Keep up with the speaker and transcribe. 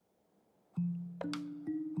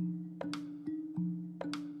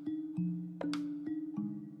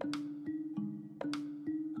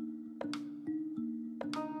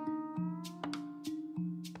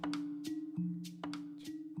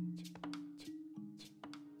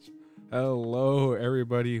Hello,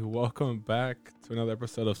 everybody. Welcome back to another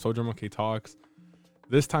episode of Soldier Monkey Talks.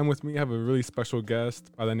 This time with me, I have a really special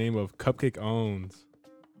guest by the name of Cupcake Owns.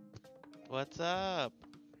 What's up?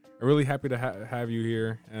 I'm really happy to have you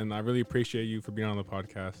here, and I really appreciate you for being on the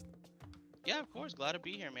podcast. Yeah, of course. Glad to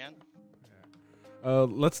be here, man.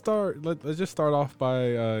 Let's start. Let's just start off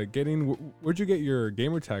by getting. Where'd you get your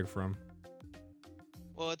gamer tag from?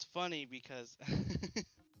 Well, it's funny because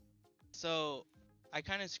so I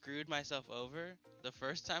kind of screwed myself over the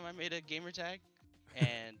first time I made a gamer tag,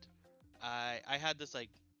 and I had this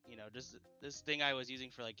just this thing I was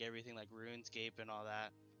using for like everything like RuneScape and all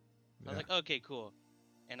that. I was like, okay, cool,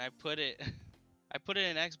 and I put it I put it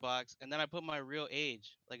in Xbox, and then I put my real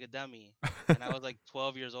age like a dummy, and I was like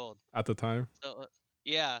 12 years old At the time. So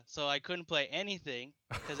yeah, so I couldn't play anything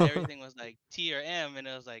because everything was like T or M, and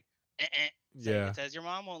it was like, Yeah. it says your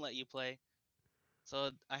mom won't let you play. So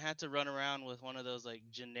I had to run around with one of those like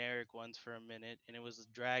generic ones for a minute, and it was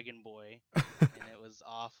Dragon Boy, and it was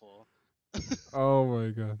awful. Oh my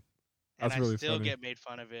god, And that's I really still funny. get made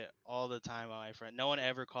fun of it all the time by my friend. No one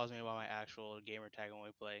ever calls me by my actual gamer tag when we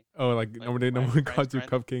play. Oh, like Like nobody, no my one friend's calls you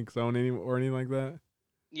friend. Cupcake Zone or anything like that.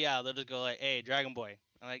 Yeah, they'll just go like, "Hey, Dragon Boy."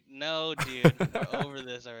 I'm like, "No, dude, we're over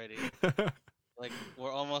this already. Like,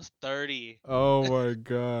 we're almost 30. Oh my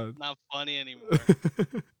god. Not funny anymore." I,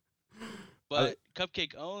 But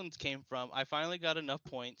Cupcake Owns came from I finally got enough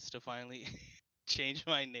points to finally change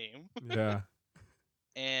my name. yeah.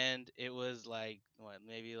 And it was like what,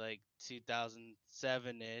 maybe like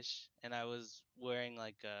 2007-ish, and I was wearing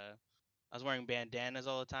I was wearing bandanas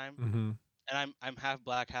all the time. Mm-hmm. And I'm half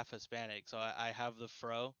black, half Hispanic, so I have the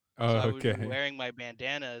fro. Oh, So I would be okay. wearing my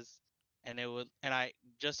bandanas, and I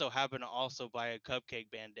just so happened to also buy a cupcake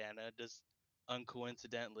bandana just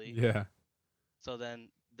uncoincidentally. Yeah. So then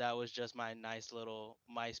that was just my nice little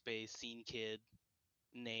MySpace scene kid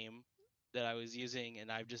name that I was using,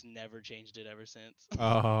 and I've just never changed it ever since.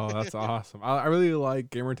 Oh, that's awesome. I really like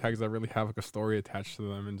gamer tags that really have like a story attached to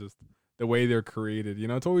them and just the way they're created. You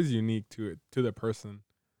know, it's always unique to the person.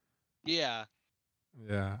 Yeah.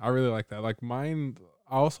 Yeah, I really like that. Like mine,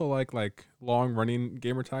 I also like long running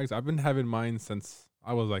gamer tags. I've been having mine since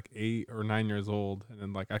I was like 8 or 9 years old, and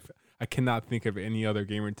then I cannot think of any other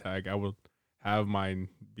gamer tag I would have mine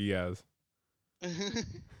be as.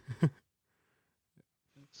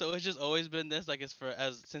 So it's just always been this, like it's for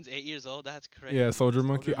as since 8 years old. That's Yeah, crazy. Soldier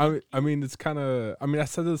Monkey. Soldier I Monkey. mean, it's kind of. I mean, I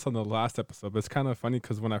said this on the last episode, but it's kind of funny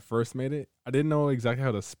because when I first made it, I didn't know exactly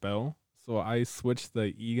how to spell, so I switched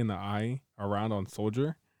the E and the I around on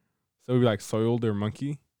Soldier, so it would be like soiled or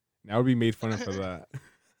monkey. And I would be made fun of for that.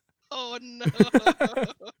 Oh no.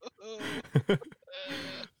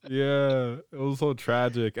 Yeah, it was so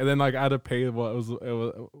tragic. And then like I had to pay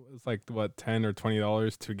it's like what $10 or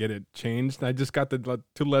 $20 to get it changed. And I just got the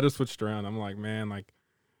two letters switched around. I'm like, man, like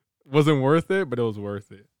wasn't worth it, but it was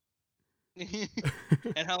worth it.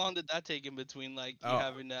 And how long did that take in between, like you Oh,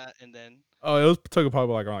 having that and then? oh, took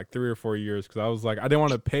probably like around like 3 or 4 years because I was like I didn't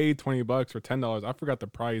want to pay $20 or $10. I forgot the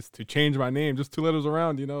price to change my name, just two letters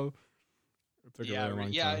around. You know, it took a Yeah, very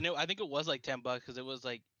long yeah, time. I think it was like $10 because it was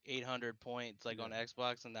like 800 points like on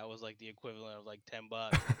Xbox, and that was like the equivalent of like $10.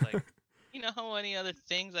 It's like, you know how many other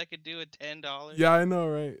things I could do with $10? Yeah, I know,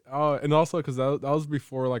 right? Oh, and also because that was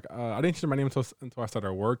before like I didn't change my name until I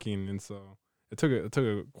started working, and so it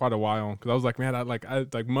took quite a while because I was like, man, I like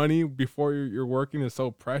money before you're working is so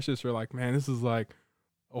precious. You're like, man, this is like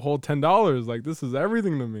a whole $10. Like this is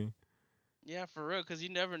everything to me. Yeah, for real, because you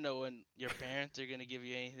never know when your parents are gonna give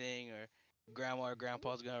you anything, or grandma or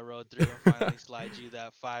grandpa's gonna roll through and finally slide you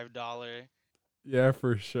that $5. Yeah,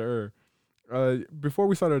 for sure. Before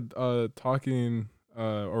we started talking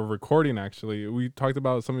or recording, actually, we talked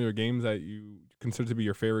about some of your games that you consider to be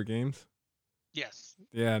your favorite games. Yes.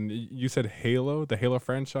 Yeah, and you said Halo, the Halo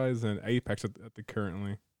franchise, and Apex at the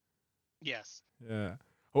currently. Yes. Yeah.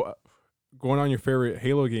 Well, going on your favorite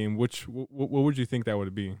Halo game, what would you think that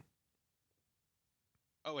would be?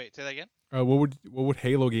 Oh wait, say that again. What would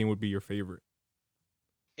Halo game would be your favorite?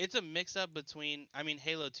 It's a mix up between, I mean,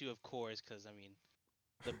 Halo 2, of course, because I mean,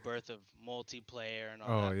 the birth of multiplayer and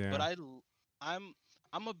all Oh that. But yeah. I'm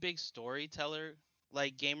I'm a big storyteller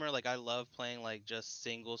like gamer. Like I love playing like just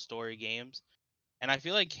single story games. And I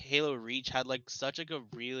feel like Halo Reach had like such like a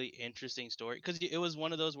really interesting story because it was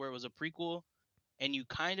one of those where it was a prequel and you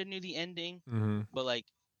kind of knew the ending, Hmm. but like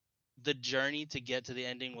the journey to get to the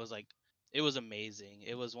ending was like it was amazing.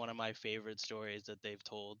 It was one of my favorite stories that they've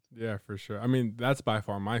told. Yeah, for sure. I mean, that's by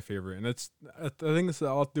far my favorite, and I think it's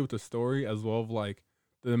all to do with the story as well of like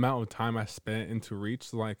the amount of time I spent into Reach.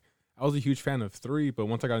 So, like, I was a huge fan of 3, but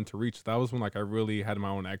once I got into Reach, that was when like I really had my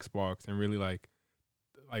own Xbox and really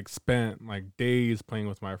like spent like days playing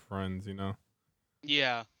with my friends. You know.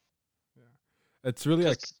 Yeah, Yeah. It's really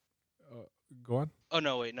like. cause Uh, Go on. oh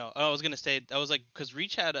no, wait, no. I was gonna say I was like, cause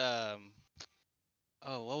Reach had oh,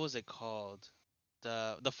 what was it called?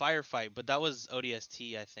 The firefight, but that was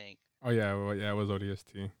ODST, I think. Oh yeah, well, yeah, it was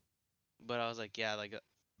ODST. But I was like, yeah, like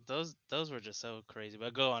those were just so crazy.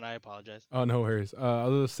 But go on, I apologize. Oh no worries. I was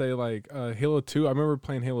gonna say like Halo 2. I remember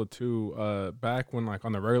playing Halo 2 back when like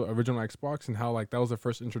on the original Xbox, and how like that was the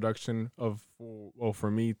first introduction of, well,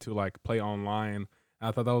 for me to like play online. And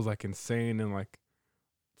I thought that was like insane and like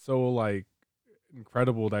so like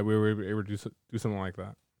incredible that we were able to do something like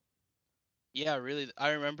that. Yeah, really. I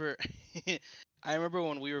remember I remember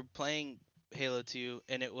when we were playing Halo 2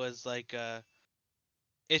 and it was like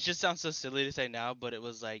it just sounds so silly to say now, but it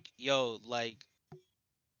was like, yo, like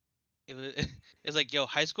it was it's like, yo,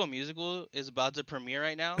 High School Musical is about to premiere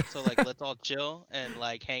right now, so like let's all chill and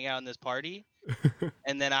like hang out in this party,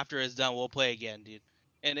 and then after it's done, we'll play again, dude.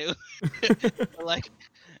 And it like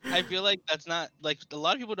I feel like that's not like a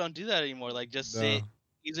lot of people don't do that anymore. Like just sit, No.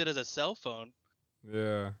 use it as a cell phone.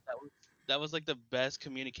 Yeah. That was like the best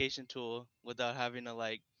communication tool without having to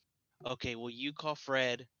like, okay, well you call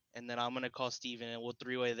Fred and then I'm gonna call Steven and we'll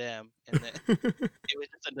three-way them, and then it was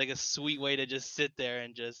just like a sweet way to just sit there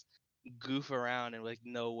and just goof around and like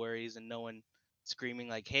no worries and no one screaming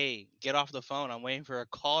like, hey, get off the phone, I'm waiting for a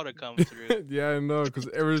call to come through. Yeah, I know, because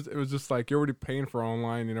it was just like you're already paying for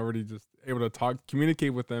online and already just able to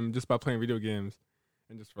communicate with them just by playing video games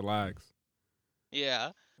and just relax. Yeah.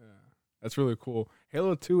 Yeah, that's really cool.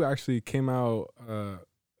 Halo 2 actually came out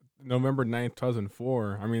November 9th,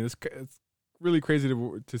 2004. I mean, it's really crazy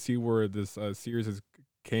to see where this series has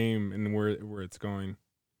came and where it's going.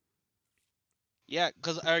 Yeah,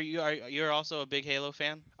 because you're also a big Halo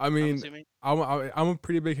fan, I I'm mean, assuming? I'm a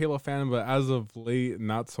pretty big Halo fan, but as of late,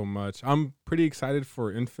 not so much. I'm pretty excited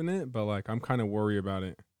for Infinite, but like I'm kind of worried about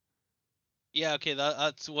it. Yeah, okay,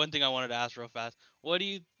 that's one thing I wanted to ask real fast. What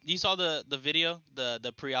do you saw the video,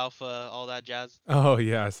 the pre-alpha, all that jazz? Oh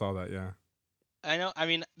yeah, I saw that. Yeah. I know, I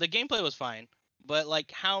mean, the gameplay was fine, but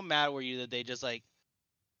like how mad were you that they just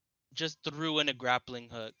threw in a grappling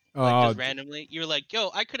hook like Oh, just randomly? You're like, "Yo,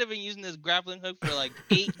 I could have been using this grappling hook for like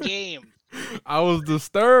 8 games." I was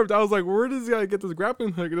disturbed. I was like, where does this guy get this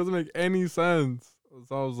grappling hook? It doesn't make any sense.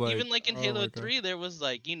 So I was like, Even like in oh Halo my god. 3 there was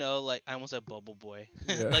like, like I almost said Bubble Boy.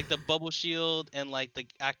 Yeah. Like the bubble shield and like the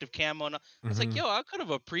active camo and it's like, Hmm. "Yo, I could have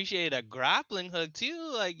appreciated a grappling hook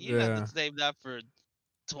too. Like you didn't have Yeah. to save that for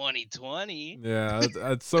 2020." Yeah,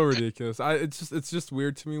 it's so ridiculous. It's just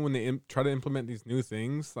weird to me when they try to implement these new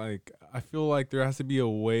things. Like I feel like there has to be a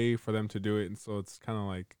way for them to do it, and so it's kind of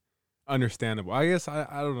like understandable. I guess I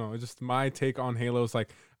don't know. It's just my take on Halo is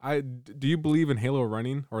like do you believe in Halo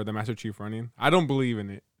running or the Master Chief running? I don't believe in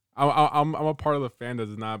it. I'm a part of the fan that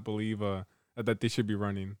does not believe that they should be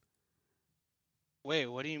running. Wait,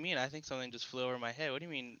 what do you mean? I think something just flew over my head. What do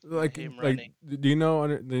you mean him Like running? do you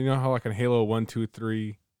know how like in Halo 1, 2,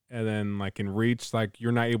 3, and then like in Reach, like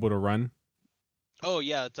you're not able to run. Oh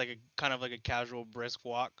yeah, it's like a kind of like a casual brisk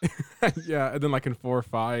walk. Yeah, and then like in 4 or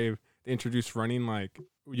 5, they introduced running. Like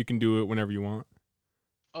you can do it whenever you want.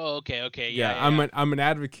 Oh, okay, okay. Yeah, Yeah, yeah, yeah. I'm an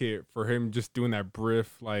advocate for him just doing that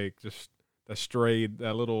brief, like just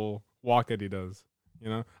that little walk that he does. You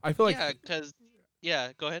know, I feel like. Yeah, cuz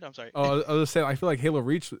yeah, go ahead. I'm sorry. Oh, I was just saying, I feel like Halo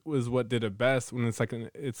Reach was what did it best when it's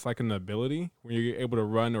like an ability when you're able to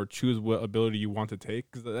run or choose what ability you want to take,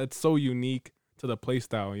 because that's so unique to the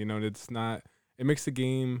playstyle. You know, it's not. It makes the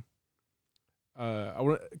game. I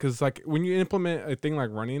want because like when you implement a thing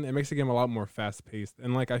like running, it makes the game a lot more fast paced,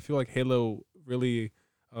 and like I feel like Halo really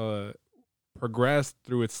uh progressed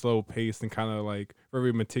through its slow pace and kind of like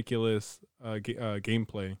very meticulous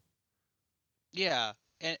gameplay. Yeah.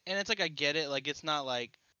 And it's like I get it, like it's not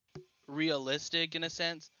like realistic in a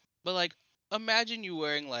sense, but like imagine you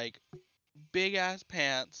wearing like big ass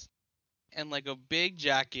pants and like a big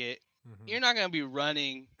jacket. Hmm. You're not going to be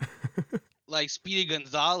running like Speedy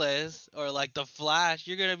Gonzalez or like the Flash.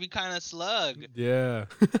 You're going to be kind of slug. Yeah.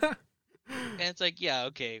 And it's like, yeah,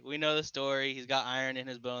 okay, we know the story. He's got iron in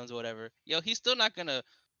his bones, whatever. Yo, he's still not going to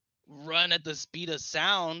run at the speed of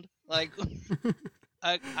sound. Like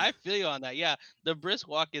I feel you on that. Yeah, the brisk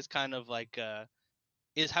walk is kind of like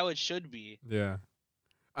is how it should be. Yeah.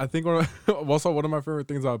 I think also one of my favorite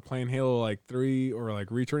things about playing Halo like 3 or like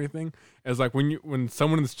Reach or anything is like when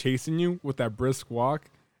someone is chasing you with that brisk walk,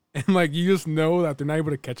 and like you just know that they're not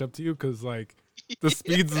able to catch up to you because like the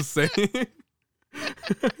speed's the same.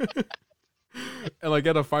 and like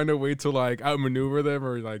gotta find a way to like outmaneuver them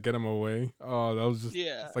or like get them away. Oh, that was just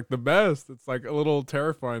Yeah. it's like the best. It's like a little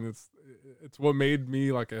terrifying. It's what made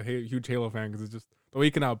me like a huge Halo fan because it's just the way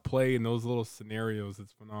you can outplay in those little scenarios.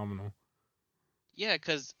 It's phenomenal. Yeah,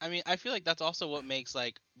 cuz I mean, I feel like that's also what makes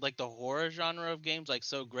like the horror genre of games like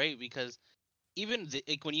so great because even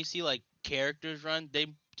like when you see like characters run, they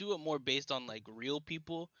do it more based on like real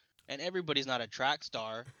people and everybody's not a track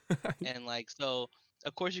star and like so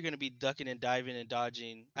of course you're going to be ducking and diving and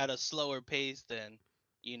dodging at a slower pace than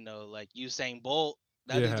like Usain Bolt.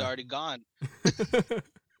 That dude's Yeah. already gone.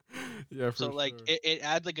 Yeah, So for like sure. it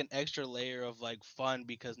adds like an extra layer of like fun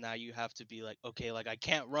because now you have to be like, okay, like I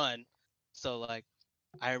can't run. So like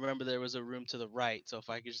I remember there was a room to the right, so if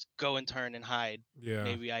I could just go and turn and hide, Yeah.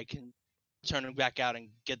 maybe I can turn him back out and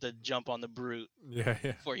get the jump on the brute Yeah,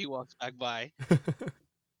 yeah. before he walks back by.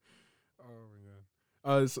 Oh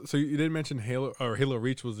my god. So you didn't mention Halo or Halo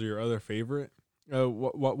Reach was your other favorite.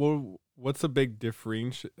 What's the big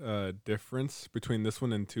difference between this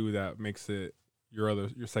one and two that makes it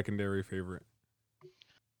your secondary favorite?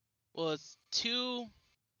 Well, it's two.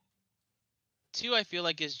 I feel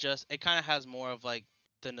like is just it kind of has more of like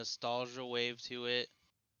the nostalgia wave to it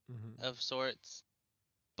Hmm. of sorts.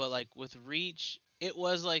 But like with Reach, it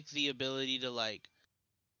was like the ability to like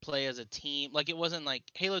play as a team. Like it wasn't like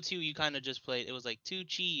Halo 2 you kind of just played. It was like two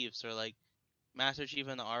chiefs or like Master Chief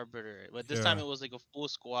and the Arbiter. But this time Yeah, it was like a full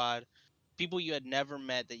squad, people you had never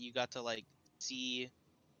met that you got to like see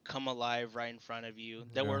come alive right in front of you.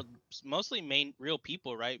 That yeah. were mostly main real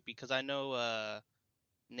people, right? Because I know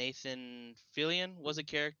Nathan Fillion was a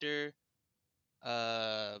character.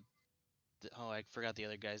 Uh oh, I forgot the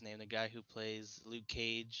other guy's name. The guy who plays Luke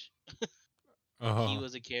Cage. He Oh,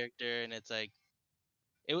 was a character, and it's like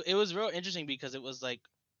it was real interesting because it was like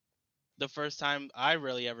the first time I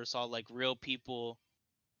really ever saw like real people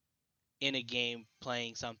in a game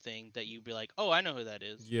playing something that you'd be like, oh, I know who that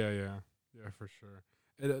is. yeah, yeah, yeah, for sure.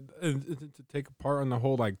 And to take part on the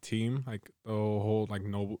whole like team, like the whole like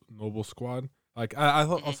noble squad. Like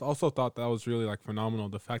Hmm. also thought that was really like phenomenal.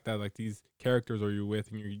 The fact that like these characters are you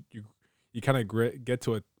with and you kind of get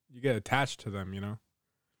to it, you get attached to them. You know.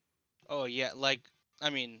 Oh yeah, like I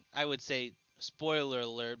mean, I would say spoiler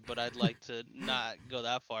alert, but I'd like to not go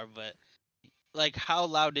that far. But like, how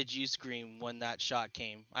loud did you scream when that shot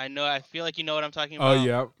came? I feel like you know what I'm talking Oh about.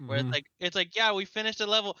 yeah. Where Hmm. it's like, yeah, we finished the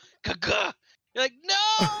level. Kaga! You're like,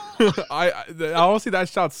 no! I honestly that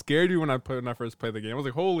shot scared me when I first played the game. I was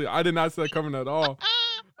like, holy! I did not see that coming at all.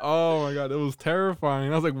 Oh my god, it was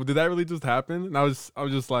terrifying. I was like, well, did that really just happen? And I was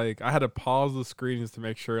just like, I had to pause the screen just to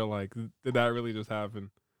make sure, like, did that really just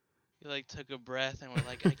happen? You like took a breath and we're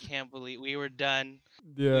like, I can't believe we were done.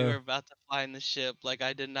 We Yeah. were about to fly in the ship. Like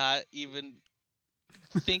I did not even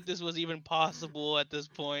think this was even possible at this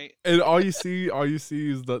point. And all you see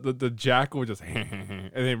is the jackal just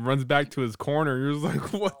and then runs back to his corner. You're just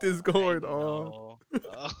like, what is I going on? know.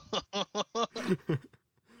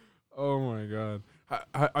 Oh my god.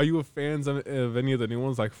 Are you a fans of any of the new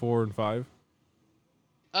ones like 4 and 5?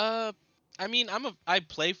 uh, I mean, I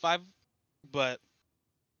play 5, but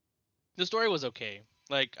the story was okay.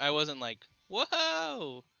 Like I wasn't like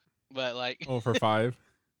whoa, but like Oh, for 5.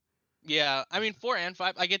 yeah, I mean 4 and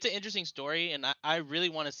 5, like it's an interesting story, and I really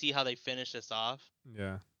want to see how they finish this off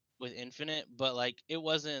Yeah. with Infinite, but like it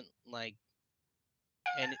wasn't like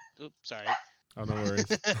and oops, sorry, Oh, no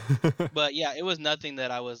worries. but yeah, it was nothing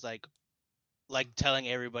that I was like telling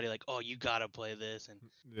everybody like, oh, you gotta play this, and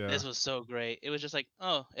Yeah. this was so great. It was just like,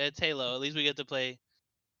 oh, it's Halo. At least we get to play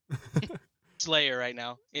Slayer right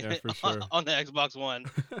now Yeah, for sure. on the Xbox One.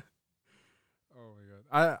 Oh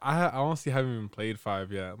my god. I honestly haven't even played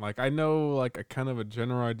 5 yet. Like I know like a kind of a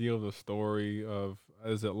general idea of the story of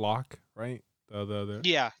is it Locke, right? The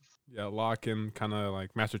Yeah, yeah, Locke and kind of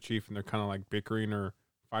like Master Chief and they're kind of like bickering or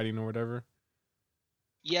fighting or whatever.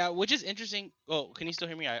 yeah, which is interesting. Oh, can you still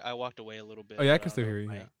hear me? I walked away a little Oh bit, yeah, I but I can don't still know hear if you.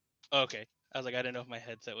 my oh, okay. I was like, I didn't know if my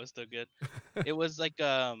headset was still good. It was like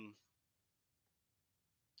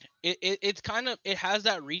it's kind of it has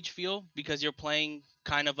that Reach feel because you're playing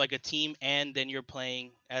kind of like a team, and then you're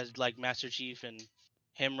playing as like Master Chief and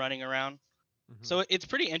him running around. Hmm. So it's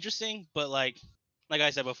pretty interesting, but like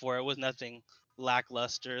I said before, it was nothing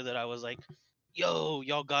lackluster that I was like, yo,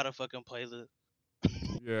 y'all gotta fucking play this.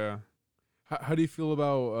 Yeah. How do you feel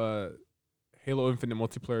about Halo Infinite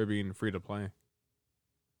multiplayer being free to play?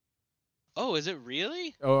 Oh, is it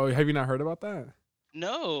really? Oh, have you not heard about that?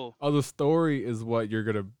 No. Oh, the story is what you're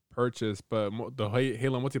gonna purchase, but the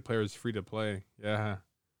Halo multiplayer is free to play. Yeah.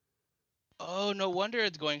 Oh, no wonder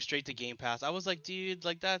it's going straight to Game Pass. I was like, dude,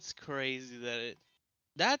 like that's crazy that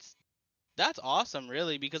that's That's awesome,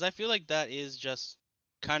 really, because I feel like that is just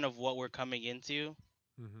kind of what we're coming into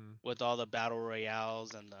Hmm. with all the battle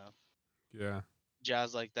royales and the Yeah.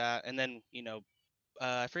 jazz like that. And then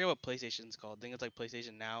I forget what PlayStation's called. I think it's like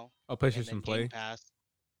PlayStation Now, Oh, and then PlayStation Game Play. Pass.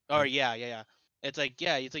 Yeah. Or yeah. It's like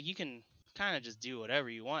you can kind of just do whatever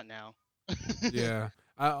you want now. Yeah.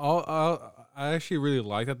 I actually really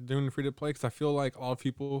like that they're doing free to play because I feel like all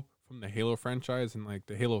people from the Halo franchise and like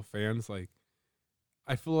the Halo fans, like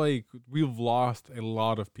I feel like we've lost a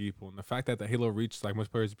lot of people, and the fact that the Halo Reach like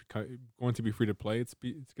most players going to be free to play, it's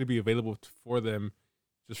going to be available for them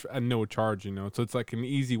just at no charge, you know. So it's like an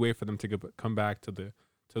easy way for them to come back to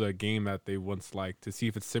the game that they once liked to see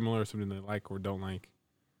if it's similar, something they like or don't like.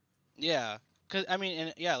 Yeah, cause I mean,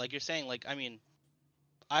 and yeah, like you're saying, like I mean,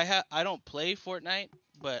 I don't play Fortnite,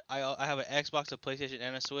 but I have an Xbox, a PlayStation,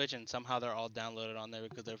 and a Switch, and somehow they're all downloaded on there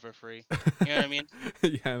because they're for free. You know what I mean?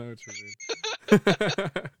 Yeah, I know what you mean.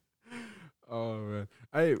 Oh man,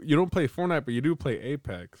 you don't play Fortnite, but you do play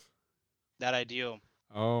Apex. That I do.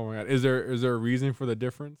 Oh man, is there a reason for the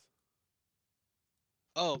difference?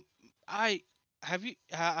 Oh, I have you.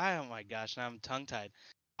 Oh my gosh, now I'm tongue tied.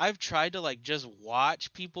 I've tried to like just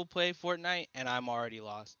watch people play Fortnite, and I'm already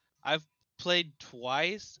lost. I've played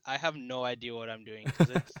twice. I have no idea what I'm doing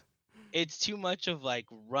because it's too much of like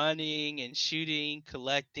running and shooting,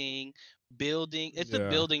 collecting, building. It's the Yeah,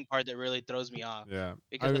 building part that really throws me off yeah.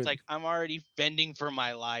 I because it's mean, like I'm already fending for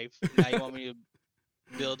my life. Now you want me to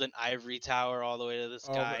build an ivory tower all the way to the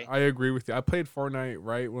oh, but sky? I agree with you. I played Fortnite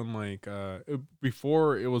right when like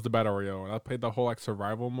before it was the battle royale. And I played the whole like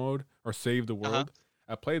survival mode or save the Uh huh. world.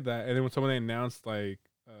 I played that, and then when someone announced like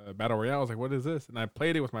battle royale, I was like, "What is this?" And I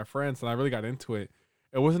played it with my friends, and I really got into it.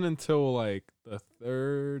 It wasn't until like the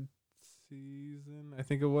third season, I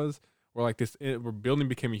think it was, where like where building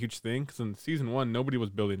became a huge thing. Because in season one, nobody was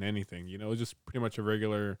building anything. You know, it was just pretty much a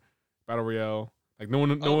regular battle royale. Like no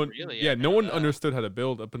Oh one, really? I yeah, didn't no know one that. understood how to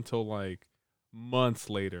build up until like months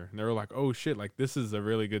later, and they were like, "Oh shit! Like this is a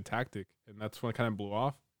really good tactic," and that's when it kind of blew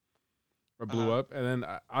off or Uh blew huh. up. And then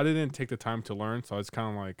I didn't take the time to learn, so I was kind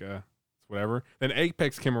of like, it's whatever. Then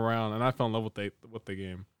Apex came around, and I fell in love with the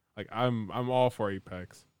game. Like I'm all for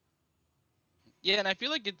Apex. Yeah, and I feel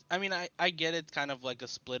like it's. I mean, I get it's kind of like a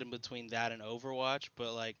split in between that and Overwatch,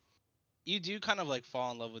 but like you do kind of like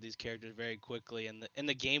fall in love with these characters very quickly, and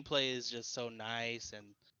the gameplay is just so nice, and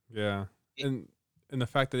Yeah, it, and and the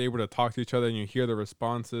fact that they're able to talk to each other and you hear the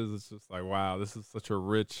responses, it's just like, wow, this is such a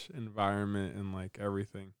rich environment and like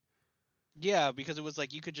everything. yeah, because it was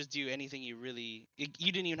like you could just do anything you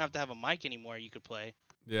didn't even have to have a mic anymore. You could play.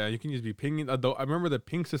 Yeah, you can just be pinging. Though I remember the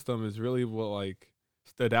ping system is really what like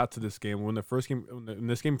stood out to this game. When the first game, when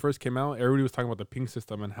this game first came out, everybody was talking about the ping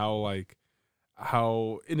system and how like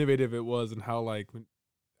how innovative it was and how like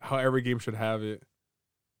how every game should have it.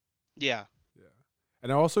 Yeah. Yeah,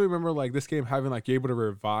 and I also remember like this game having like you're able to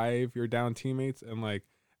revive your down teammates, and like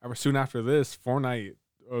ever soon after this, Fortnite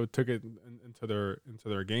took it into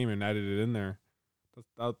their game and added it in there.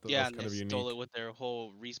 That Yeah, was and kind they of stole unique. it with their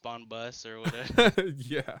whole respawn bus or whatever.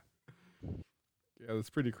 Yeah, yeah, that's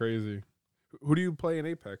pretty crazy. Who do you play in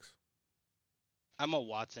Apex? I'm a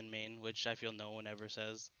Watson main, which I feel no one ever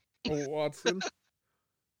says. Oh, Watson.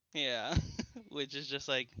 Yeah, which is just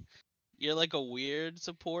like you're like a weird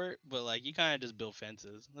support, but like you kind of just build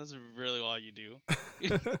fences. That's really all you do.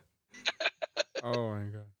 Oh my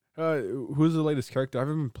god. Who's the latest character? I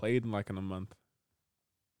haven't been played in like in a month.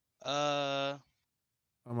 uh,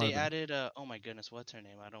 I might they have been. added oh my goodness, what's her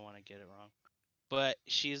name? I don't want to get it wrong, but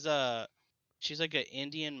she's like an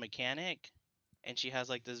Indian mechanic, and she has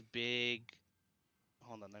like this big.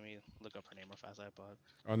 Hold on, let me look up her name real fast. I apologize,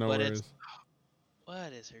 Oh, no but it's worries.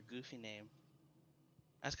 what is her goofy name?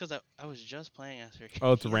 That's because I was just playing as her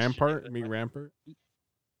Oh, it's yesterday. Rampart. Meet Rampart.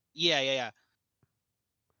 Yeah.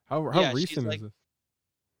 How Yeah, she's recent is like this?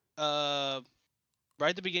 uh right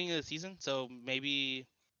at the beginning of the season, so maybe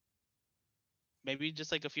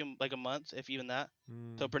just like a month, if even that.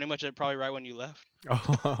 So Mm. pretty much probably right when you left.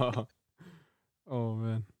 Oh, oh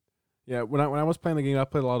man. Yeah, when I was playing the game, I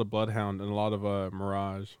played a lot of Bloodhound and a lot of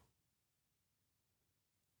Mirage.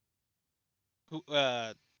 Who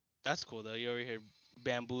that's cool though. You're over here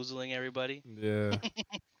bamboozling everybody. Yeah.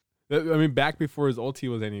 I mean, back before his ulti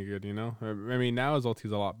was any good, you know. I mean, now his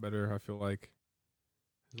ulti's a lot better. I feel like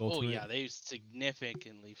his Oh ultimate. yeah, they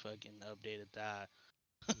significantly fucking updated that.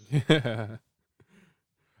 Yeah.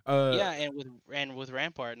 Uh. Yeah, and with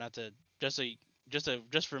Rampart, not to just so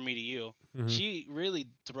just for me to you, Mhm. she really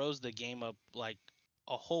throws the game up like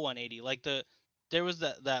a whole 180. Like there was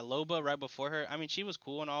that Loba right before her. I mean, she was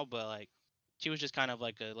cool and all, but like she was just kind of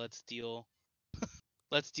like a let's steal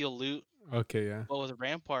loot. Okay, yeah. But with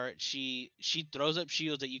Rampart, she throws up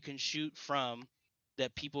shields that you can shoot from,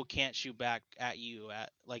 that people can't shoot back at you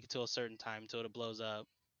at like until a certain time until it blows up,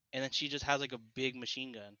 and then she just has like a big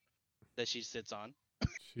machine gun that she sits on.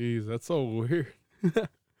 Jeez, that's so weird.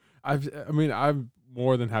 I mean, I'm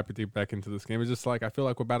more than happy to get back into this game. It's just like I feel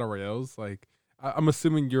like with battle royales, like I'm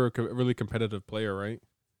assuming you're a really competitive player, right?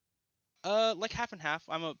 Like half and half.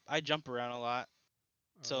 I jump around a lot,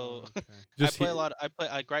 so Oh, okay. I Just play he, a lot. I play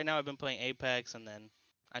like right now. I've been playing Apex, and then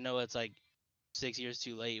I know it's like 6 years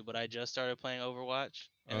too late, but I just started playing Overwatch,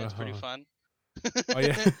 and it's pretty uh, fun. oh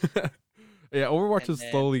yeah, yeah. Overwatch And is then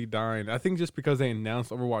slowly dying. I think just because they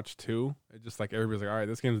announced Overwatch 2, it just like everybody's like, all right,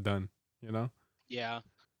 this game's done. You know? yeah,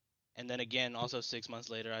 and then again, also 6 months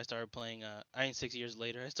later, I started playing. I mean, 6 years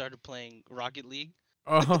later, I started playing Rocket League.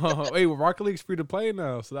 Oh, hey, well, Rocket League's free to play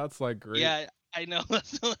now, so that's like great. Yeah, I know.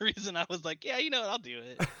 That's the only reason I was like, yeah, you know what, I'll do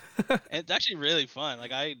it. And it's actually really fun.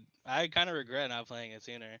 Like I kind of regret not playing it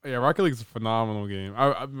sooner. Yeah, Rocket League's a phenomenal game.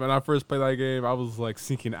 When I first played that game, I was like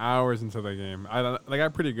sinking hours into the game. I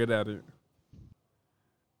got pretty good at it.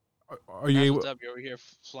 Are you That's able? what's up. You're over here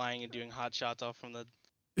flying and doing hot shots off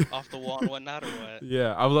the wall and whatnot, or what?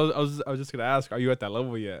 Yeah, I was just gonna ask, are you at that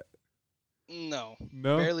level yet? No,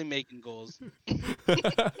 No. barely making goals.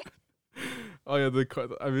 Oh yeah,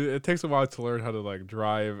 I mean, it takes a while to learn how to like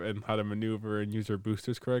drive and how to maneuver and use your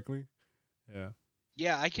boosters correctly. Yeah.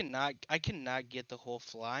 Yeah, I cannot get the whole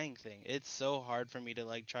flying thing. It's so hard for me to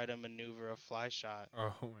like try to maneuver a fly shot.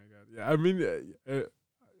 Oh my god. Yeah. I mean,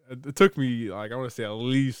 it took me like I want to say at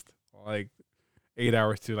least like 8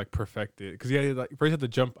 hours to like perfect it because like first you have to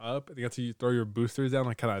jump up and you have to throw your boosters down,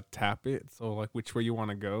 like kind of tap it so like which way you want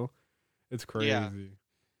to go. It's Yeah. crazy.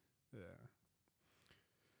 Yeah.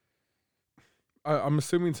 I'm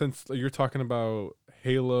assuming since like, you're talking about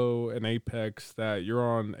Halo and Apex that you're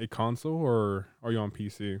on a console or are you on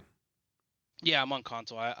PC? Yeah, I'm on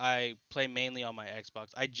console. I play mainly on my Xbox.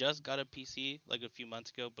 I just got a PC like a few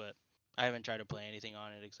months ago, but I haven't tried to play anything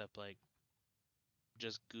on it except like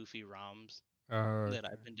just goofy ROMs that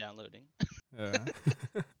Okay. I've been downloading. Yeah.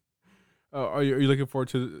 Oh, are you looking forward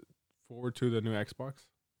to the new Xbox?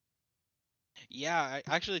 Yeah,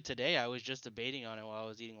 actually today I was just debating on it while I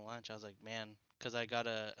was eating lunch. I was like, man, because I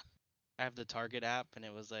have the Target app and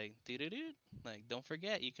it was like, doo doo doo, like don't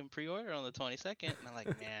forget you can pre-order on the 22nd. And I'm like,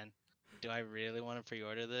 man, do I really want to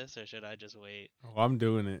pre-order this or should I just wait? Oh, I'm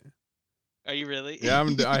doing it. Are you really? Yeah,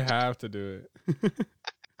 I have to do it.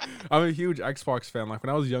 I'm a huge Xbox fan. Like when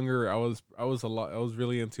I was younger, I was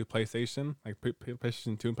really into PlayStation, like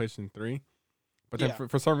PlayStation 2 and PlayStation 3. But then Yeah.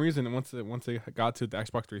 for some reason, once it got to the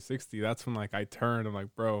Xbox 360, that's when like I turned. I'm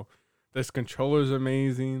like, bro, this controller's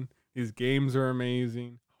amazing. These games are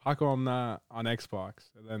amazing. How come I'm not on Xbox?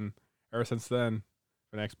 And then ever since then,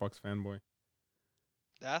 been an Xbox fanboy.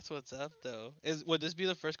 That's what's up though. Would this be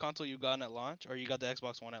the first console you got at launch or you got the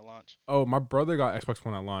Xbox One at launch? Oh, my brother got Xbox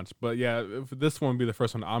One at launch, but yeah, if this one would be the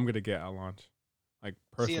first one I'm gonna get at launch, like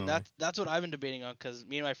See, and personally. that's what I've been debating on because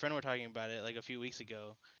me and my friend were talking about it like a few weeks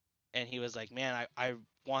ago, and he was like, "Man, I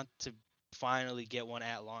want to finally get one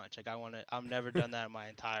at launch. Like I want to. I've never done that in my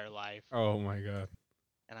entire life." Oh my god.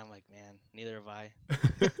 And I'm like, "Man, neither have I."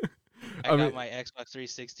 I I got mean, my Xbox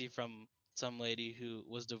 360 from some lady who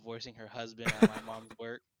was divorcing her husband at my mom's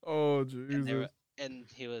work, oh and they Jesus, were, and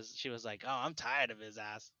she was like, "Oh, I'm tired of his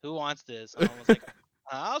ass. Who wants this?" And I was like,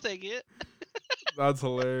 "I'll take it." that's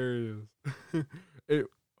hilarious. It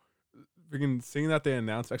freaking seeing that they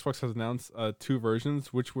announced Xbox has announced two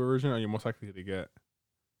versions. Which version are you most likely to get?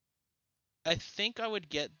 I think I would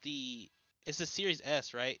get the. It's the Series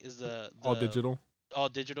S, right? Is All the digital? all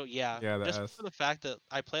digital? Yeah, Yeah, the just S. for the fact that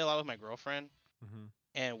I play a lot with my girlfriend, Hmm.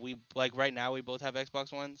 and we like right now we both have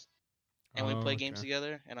Xbox Ones, and we Oh, play games okay.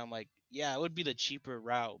 together. And I'm like, yeah, it would be the cheaper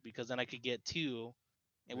route because then I could get two,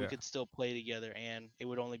 and we Yeah. could still play together, and it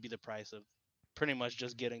would only be the price of pretty much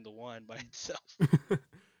just getting the one by itself.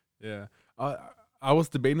 Yeah. I I was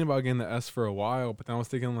debating about getting the S for a while, but then I was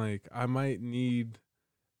thinking like I might need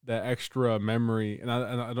that extra memory, and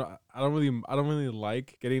I don't really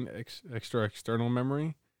like getting extra external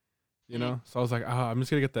memory. Hmm. So I was like, I'm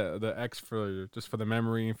just gonna get the X for just for the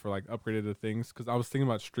memory for like upgraded things because I was thinking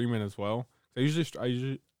about streaming as well. I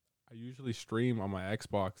usually stream on my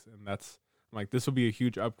Xbox, and that's I'm like this will be a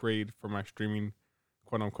huge upgrade for my streaming,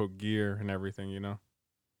 quote unquote gear and everything.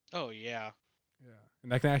 Oh yeah. Yeah,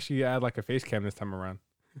 and I can actually add like a face cam this time around.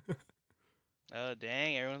 Oh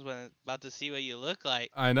dang! About to see what you look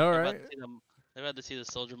like. I know, They're about right? to see them. They're about to see the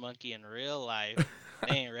soldier monkey in real life.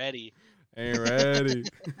 They ain't ready. Ain't ready.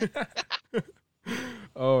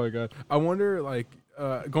 Oh my god. I wonder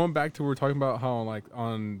going back to we are talking about how like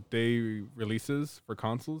on day releases for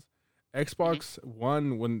consoles, Xbox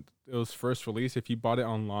One, when it was first released, if you bought it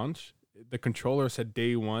on launch, the controller said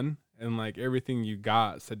day one, and like everything you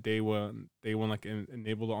got said day one, like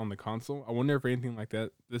enabled on the console. I wonder if anything like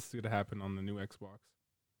that this is gonna happen on the new Xbox.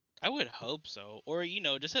 I would hope so, or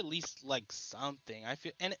just at least like something. I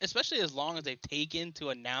feel, and especially as long as they've taken to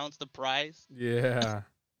announce the price, Yeah,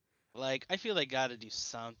 like I feel they got to do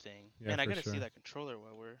something. yeah, Man, I for gotta sure. see that controller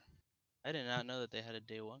while we're. I did not know that they had a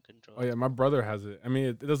day one Oh controller. yeah, my brother has it. I mean,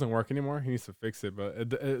 it doesn't work anymore. He needs to fix it, but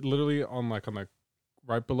it literally on like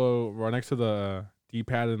right below, right next to the D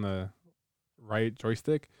pad and the right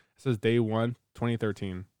joystick, it says day one,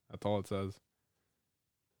 2013. That's all it says.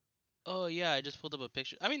 Oh yeah, I just pulled up a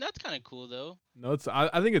picture. I mean, that's kind of cool though. No,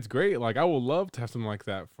 I think it's great. Like I would love to have something like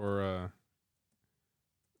that for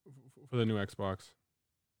the new Xbox.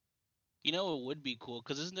 You know, it would be cool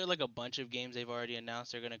because isn't there like a bunch of games they've already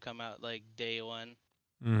announced they're gonna come out like day one?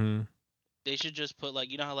 Mm-hmm. They should just put like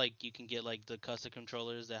how like you can get like the custom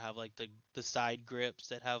controllers that have like the side grips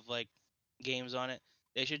that have like games on it.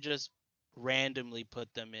 They should just randomly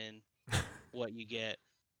put them in what you get,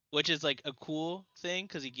 which is like a cool thing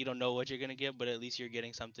because you don't know what you're gonna get, but at least you're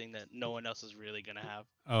getting something that no one else is really gonna have.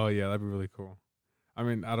 Oh yeah, that'd be really cool. I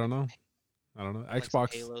mean, I don't Like know. I don't know. have like some Xbox.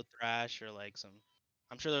 Halo Thrash or like some.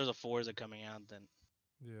 I'm sure there's a Forza coming out then.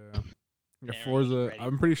 Yeah. Yeah, They're gonna be Forza. ready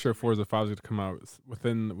I'm for pretty it sure sooner. Forza 5 is gonna come out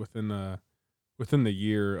within the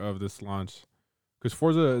year of this launch, because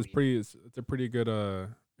Forza Oh is yeah. it's a pretty good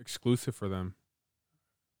exclusive for them.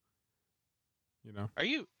 You know. Are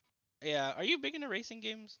you? Yeah. Are you big into racing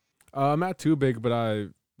games? I'm not too big, but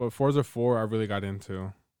Forza 4 I really got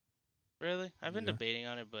into. Really? I've been Yeah. debating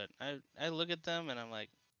on it, but I look at them and I'm like,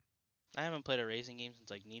 I haven't played a racing game since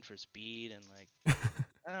like Need for Speed, and like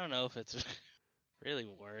I don't know if it's really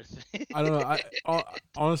worth I don't know. it.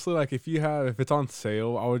 Honestly, like if it's on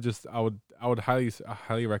sale, I would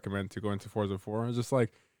highly recommend to go into Forza 4. It's just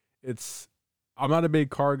like it's I'm not a big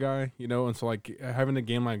car guy, you know, and so like having a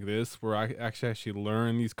game like this where I actually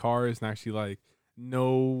learn these cars and actually like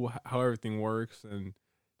know how everything works, and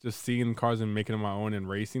just seeing cars and making them my own and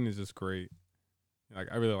racing is just great. Like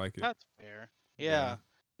I really like it. That's fair. Yeah. Yeah.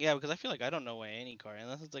 Yeah, because I feel like I don't know why any car,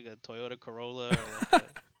 unless it's like a Toyota Corolla or like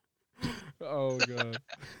a Oh god.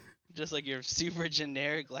 just like your super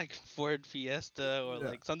generic like Ford Fiesta or Yeah.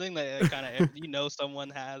 like something that kind of someone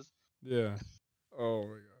has. Yeah. Oh my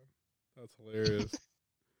god. That's hilarious.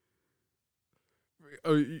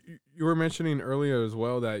 Oh, you were mentioning earlier as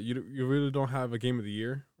well that you really don't have a game of the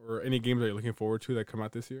year or any games that you're looking forward to that come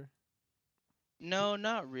out this year. No,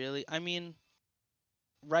 not really. I mean,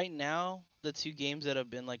 right now, the two games that have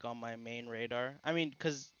been like on my main radar. I mean,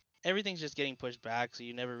 because everything's just getting pushed back, so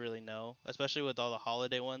you never really know, especially with all the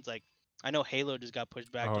holiday ones. Like, I know Halo just got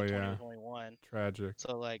pushed back Oh till yeah, 2021. tragic.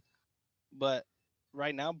 So like, but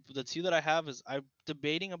right now the two that I have is I'm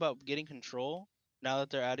debating about getting Control now that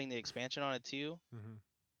they're adding the expansion on it too, Hmm.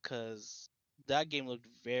 because that game looked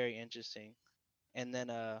very interesting. And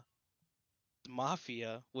then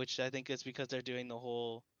Mafia, which I think is because they're doing the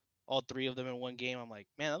whole all three of them in one game. I'm like,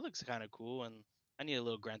 man, that looks kind of cool, and I need a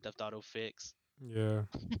little Grand Theft Auto fix. Yeah.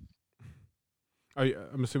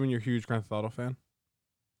 I'm assuming you're a huge Grand Theft Auto fan.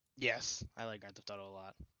 Yes, I like Grand Theft Auto a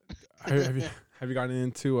lot. Have you have you gotten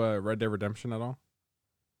into Red Dead Redemption at all?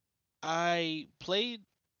 I played.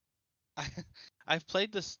 I've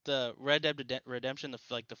played the Red Dead Redemption,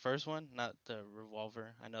 like the first one, not the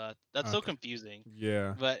Revolver. I know that's so Okay. confusing.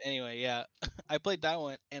 Yeah. But anyway, yeah, I played that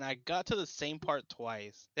one, and I got to the same part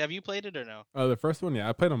twice. Have you played it or no? The first one, yeah,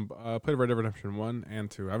 I played them. Played Red Dead Redemption 1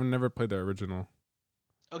 and 2. I've never played the original.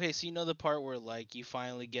 Okay, so you know the part where like you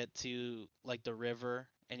finally get to like the river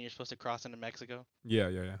and you're supposed to cross into Mexico? Yeah,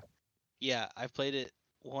 yeah, yeah. Yeah, I played it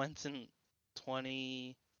once in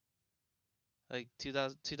 20 like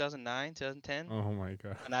 2000, 2009, 2010, Oh my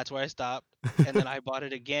god. and that's where I stopped. And then I bought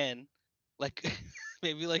it again like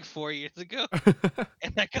maybe like 4 years ago,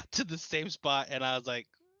 and I got to the same spot and I was like,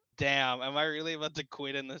 "Damn, am I really about to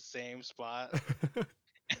quit in the same spot?"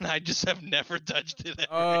 And I just have never touched it ever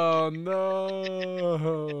Oh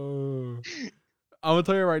no. again. I'm gonna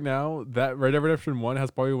tell you right now that Red Dead Redemption 1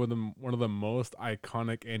 has probably one of the most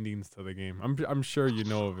iconic endings to the game. I'm sure you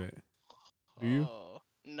know of it. Do you? Oh,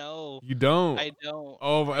 no. You don't. I don't.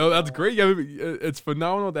 Oh, I that's don't. great. Yeah, it's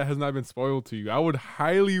phenomenal that has not been spoiled to you. I would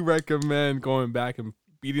highly recommend going back and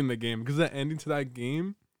beating the game because the ending to that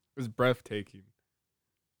game is breathtaking.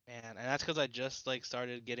 Man, and that's because I just like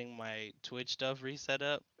started getting my Twitch stuff reset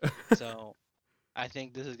up. So I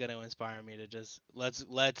think this is gonna inspire me to just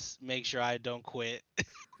let's make sure I don't quit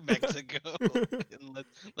Mexico. And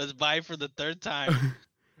let's buy for the third time.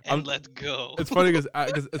 and I'm. let's go. It's funny because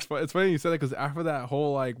it's funny you said that because after that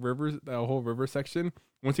whole like that whole river section,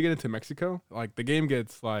 once you get into Mexico, like the game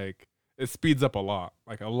gets like it speeds up a lot.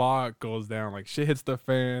 Like a lot goes down. Like shit hits the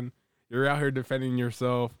fan. You're out here defending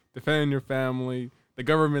yourself, defending your family. The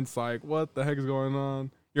government's like, what the heck is going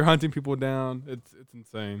on? You're hunting people down. It's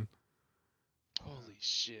insane. Holy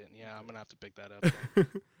shit! Yeah, I'm gonna have to pick that up. Then.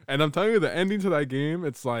 And I'm telling you, the ending to that game,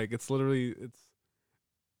 it's like it's literally it's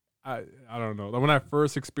I don't know. Like when I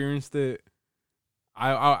first experienced it,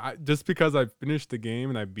 I just because I finished the game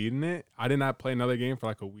and I beaten it, I did not play another game for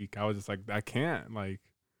like a week. I was just like, I can't. Like,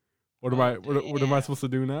 what am I supposed to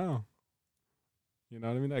do now? You know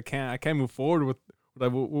what I mean? I can't move forward with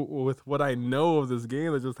what I know of this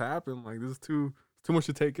game that just happened. Like this is too much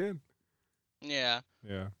to take in. Yeah,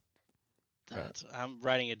 Yeah. I'm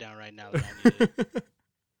writing it down right now. That I need it.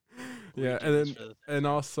 Yeah, and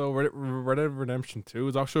also Red Dead Redemption 2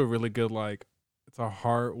 is also a really good like it's a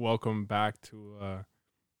heart welcome back to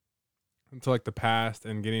like the past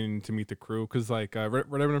and getting to meet the crew because like Red Dead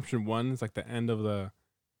Redemption 1 is like the end of the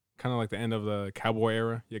kind of like the end of the cowboy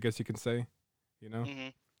era, I guess you can say, you know,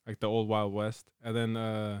 like the old Wild West, and then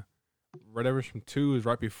Red Dead Redemption 2 is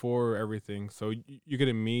right before everything, so you get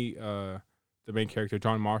to meet the main character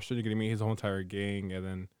John Marston, you get to meet his whole entire gang, and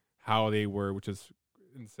then how they were, which is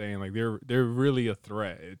insane. Like they're really a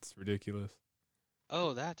threat. It's ridiculous.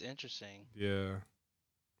 Oh, that's interesting. Yeah.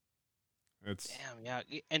 It's Damn, yeah.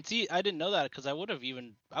 And see, I didn't know that because I would have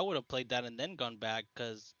played that and then gone back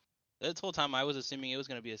because this whole time I was assuming it was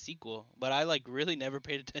gonna be a sequel, but I like really never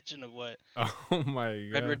paid attention of what oh my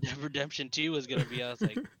god. Red Dead Redemption 2 was gonna be. I was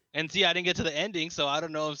like, and see, I didn't get to the ending, so I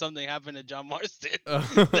don't know if something happened to John Marston.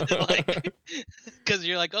 Like, because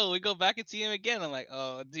you're like, oh, we go back and see him again. I'm like,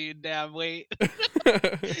 oh, dude, damn, wait.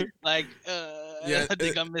 Like, yeah, I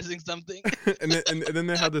think I'm missing something. and then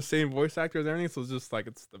they have the same voice actors and everything, so it's just like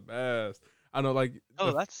it's the best. I know, like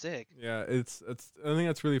oh, that's sick. Yeah, it's I think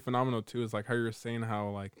that's really phenomenal too. Is like how you're saying how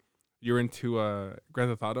like you're into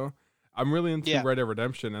Grand Theft Auto. I'm really into Red Dead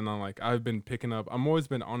Redemption, and I've been picking up. I'm always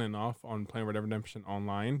been on and off on playing Red Dead Redemption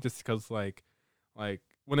online, just because like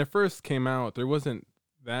when it first came out, there wasn't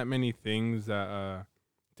that many things that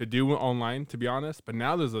to do online, to be honest. But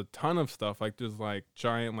now there's a ton of stuff. Like there's like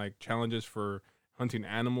giant like challenges for hunting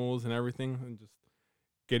animals and everything, and just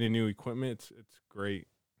getting new equipment. It's great.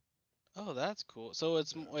 Oh, that's cool. So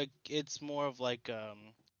it's more of like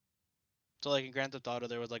so like in Grand Theft Auto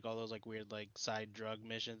there was like all those like weird like side drug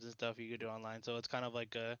missions and stuff you could do online. So it's kind of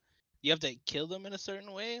like you have to kill them in a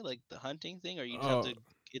certain way, like the hunting thing, or you just have to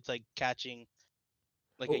it's like catching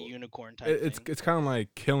like a unicorn type it's thing. It's kind of like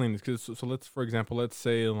killing because so let's for example let's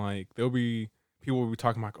say like there'll be people will be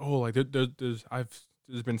talking like oh like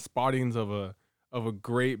there's been spottings of a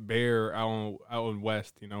great bear out in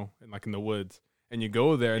west, you know, and like in the woods, and you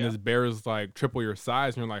go there and this bear is like triple your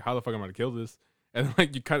size and you're like how the fuck am I gonna kill this, and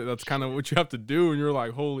like that's kind of what you have to do, and you're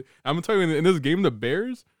like holy, I'm gonna tell you in this game the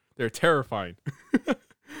bears, they're terrifying.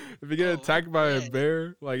 If you get attacked by a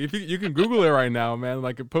bear, like if you can Google it right now, man,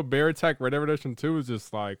 like put bear attack Red Dead Redemption 2 is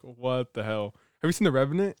just like what the hell. Have you seen The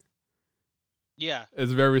Revenant? Yeah,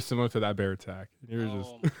 it's very similar to that bear attack. You're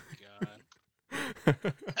oh my god.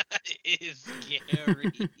 That is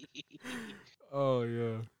scary. Oh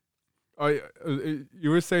yeah. Oh, you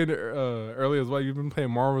were saying earlier as well. You've been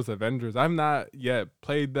playing Marvel's Avengers. I've not yet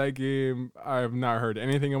played that game. I've not heard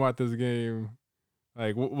anything about this game.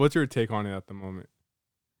 Like, what's your take on it at the moment?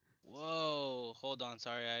 Whoa, hold on.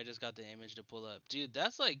 Sorry, I just got the image to pull up. Dude,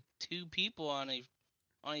 that's like two people on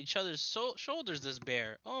each other's shoulders. This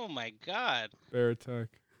bear. Oh my god. Bear attack.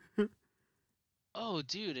 Oh,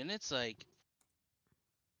 dude, and it's like.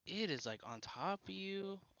 It is like on top of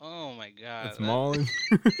you. Oh my god. It's mauling.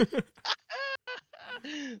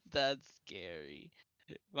 That's scary.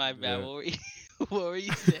 My bad. Yeah. What were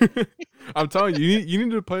you saying? I'm telling you, you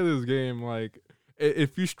need to play this game. Like,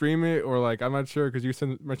 if you stream it, or like, I'm not sure because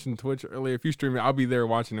you mentioned Twitch earlier. If you stream it, I'll be there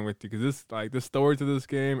watching it with you because this, like, the story to this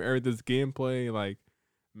game, or this gameplay, like,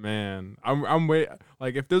 man, I'm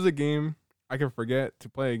like, if there's a game I can forget to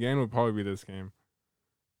play again, it would probably be this game.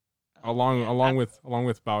 Along with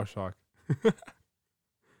BioShock.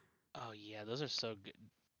 Oh yeah, those are so good.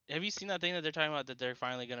 Have you seen that thing that they're talking about that they're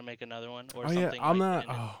finally gonna make another one or something? Yeah, I'm not.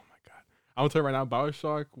 Oh my god, I'll tell you right now,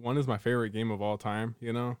 BioShock 1 is my favorite game of all time.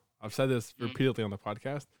 You know, I've said this repeatedly on the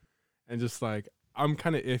podcast, and just like I'm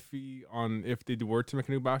kind of iffy on if they were to make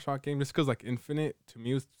a new BioShock game, just because like Infinite to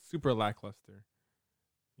me was super lackluster.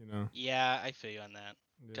 You know? Yeah, I feel you on that.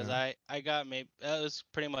 Because I got it was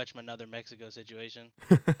pretty much another Mexico situation.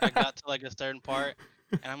 I got to like a certain part,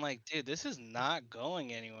 and I'm like, dude, this is not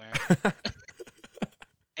going anywhere.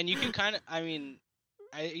 And you can kind of, I mean,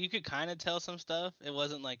 you could kind of tell some stuff. It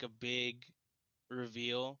wasn't like a big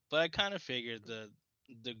reveal, but I kind of figured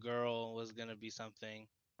the girl was gonna be something.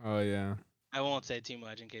 Oh yeah. I won't say too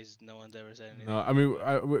much in case no one's ever said No, anything I to me, mean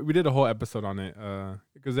but we did a whole episode on it.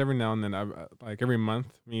 Because every now and then I like every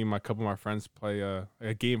month, me and my couple of my friends play a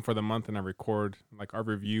game for the month, and I record like our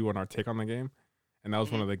review and our take on the game. And that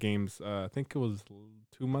was one hmm of the games. I think it was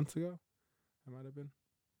 2 months ago. It might have been.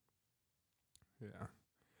 Yeah.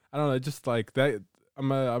 I don't know. Just like that. I'm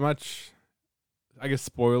not. I guess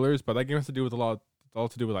spoilers, but that game has to do with a lot. It's all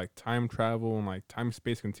to do with like time travel and like time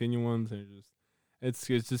space continuums, and it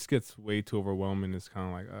just gets way too overwhelming. It's kind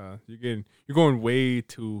of like you're going way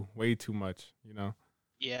too much. You know?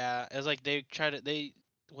 yeah, it's like they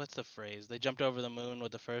what's the phrase? They jumped over the moon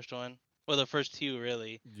with the first one, or the first two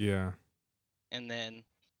really, Yeah. and then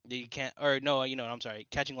you can't. Or no, I'm sorry,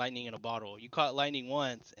 catching lightning in a bottle. You caught lightning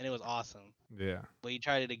once, and it was awesome, Yeah. but you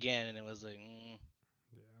tried it again, and it was like,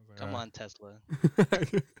 come Yeah. on, Tesla, I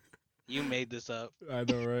was like, you made this up. I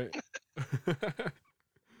know, right?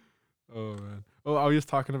 Oh man. Oh, I was just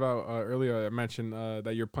talking about earlier. I mentioned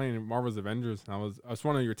that you're playing Marvel's Avengers, and I was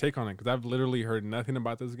wondering your take on it because I've literally heard nothing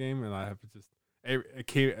about this game, and I have just it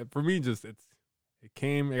came for me. Just it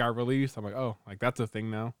got released. I'm like, oh, like that's a thing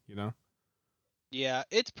now, you know? Yeah,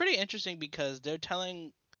 it's pretty interesting because they're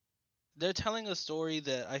telling a story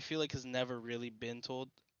that I feel like has never really been told.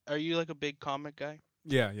 Are you like a big comic guy?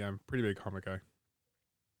 Yeah, yeah. I'm a pretty big comic guy.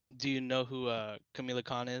 Do you know who Kamala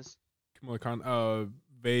Khan is? Kamala Khan,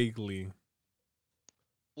 vaguely.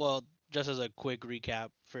 Well, just as a quick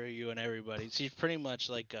recap for you and everybody, she's pretty much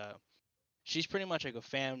like a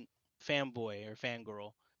fanboy or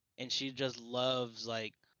fangirl, and she just loves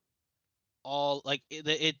like all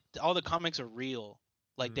the comics are real.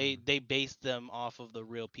 Like they Mm, they base them off of the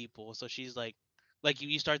real people. So she's like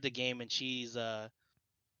you start the game and she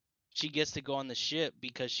gets to go on the ship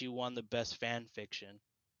because she won the best fan fiction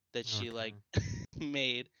that she like okay.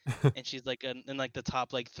 made, and she's like in like the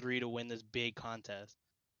top like 3 to win this big contest.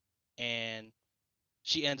 And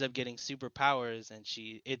she ends up getting superpowers, and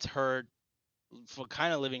it's her for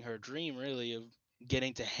kind of living her dream really of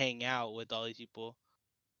getting to hang out with all these people.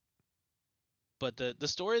 But the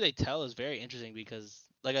story they tell is very interesting because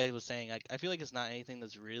like I was saying, I feel like it's not anything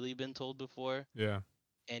that's really been told before. Yeah.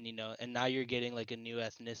 And and now you're getting like a new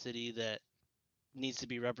ethnicity that needs to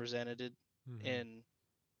be represented Hmm.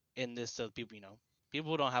 in this, so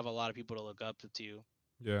people don't have a lot of people to look up to.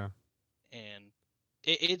 Yeah. And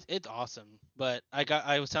it's awesome. But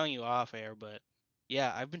I was telling you off air, but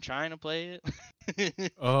yeah, I've been trying to play it.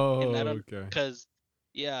 And I Oh, don't, okay. cuz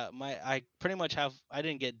yeah, I pretty much I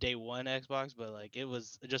didn't get day 1 Xbox, but like it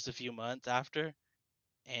was just a few months after,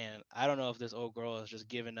 and I don't know if this old girl has just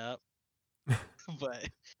given up, but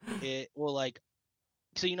it will like,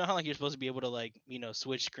 so you know how like you're supposed to be able to like,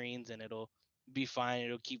 switch screens and it'll be fine,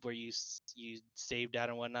 it'll keep where you saved at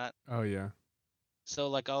and whatnot. Oh yeah. So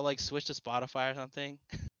like I'll like switch to Spotify or something,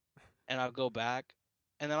 and I'll go back,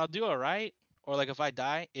 and then I'll do all right. Or like if I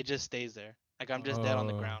die, it just stays there. Like I'm just dead on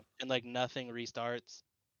the Oh. ground, and like nothing restarts.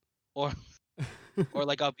 Or or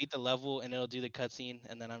like I'll beat the level and it'll do the cutscene,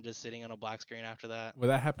 and then I'm just sitting on a black screen after that. Would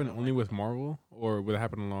that And happen I'm only like, with Marvel, or would it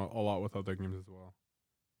happen a lot with other games as well?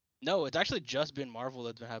 no, it's actually just been Marvel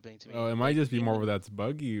that's been happening to Oh, me it might just be lately. And Marvel then that's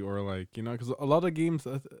buggy, or like because a lot of games,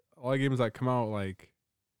 that come out like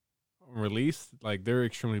release, like they're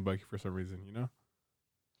extremely buggy for some reason. You know?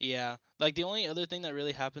 yeah, like the only other thing that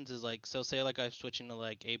really happens is like, so say like I'm switching to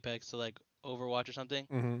like Apex to like Overwatch or something.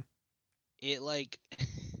 Mm-hmm. It like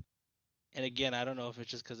and again, I don't know if it's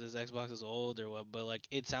just because this Xbox is old or what, but like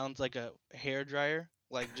it sounds like a hair dryer,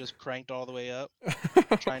 like just cranked all the way up,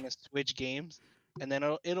 trying to switch games, and then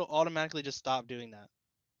it'll automatically just stop doing that.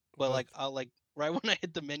 But What? like I'll like right when I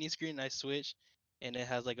hit the menu screen and I switch, and it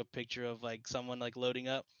has like a picture of like someone like loading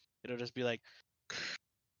up, it'll just be like,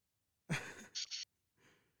 and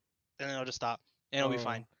then it'll just stop, and it'll be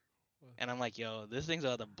fine. Oh. And I'm like, yo, this thing's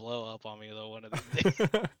about to blow up on me though one of these days.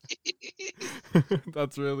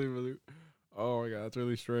 That's really. Oh my god, that's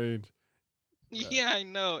really strange. Uh, Yeah, I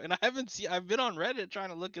know. And I've been on Reddit trying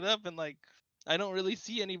to look it up, and like I don't really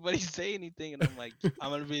see anybody say anything, and I'm like,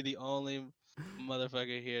 I'm gonna be the only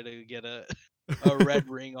motherfucker here to get a red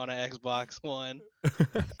ring on an Xbox One.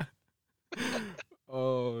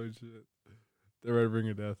 oh shit! The Red Ring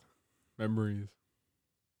of Death memories.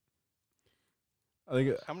 I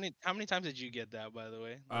think How many times did you get that, by the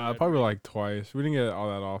way? The red probably ring. like twice. We didn't get it all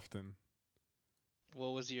that often.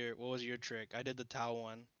 What was your trick? I did the Tau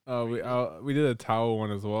one. Where you We just we did a towel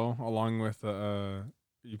one as well, along with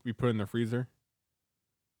we put in the freezer.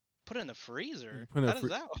 put it in the You freezer. put it in How the does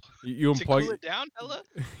that work? you To cool unplug it down, hella?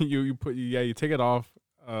 you take it off.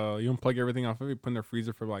 You unplug everything off of it. Put it in the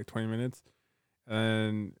freezer for like 20 minutes,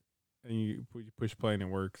 and you push play and it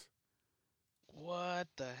works. What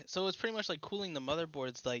the? So it's pretty much like cooling the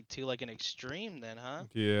motherboards like to like an extreme then, huh?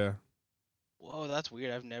 Yeah. Whoa, that's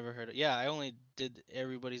weird. I've never heard of. Yeah, I only did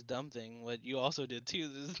everybody's dumb thing. What you also did too.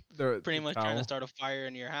 This is pretty The much trying to towel. start a fire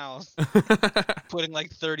in your house, putting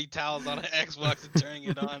like 30 towels on an Xbox and turning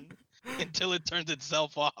it on until it turns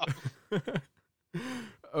itself off.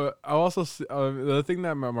 I also the other thing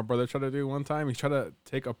that my brother tried to do one time. He tried to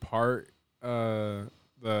take apart the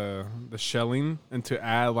shelling and to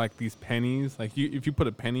add like these pennies. Like if you put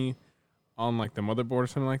a penny on like the motherboard or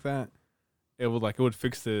something like that, it would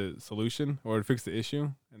fix the solution or it would fix the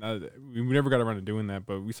issue. And we never got around to doing that,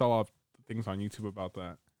 but we saw a lot of things on YouTube about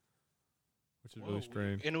that, which is Whoa, really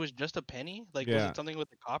strange. and it was just a penny? Like, was Yeah. it something with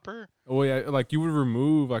the copper? Oh yeah, like you would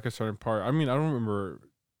remove like a certain part. I mean, I don't remember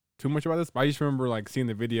too much about this, but I just remember like seeing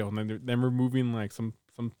the video and then them removing like some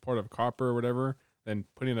part of copper or whatever, then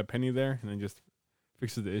putting a penny there and then just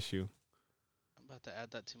fixes the issue. I'm about to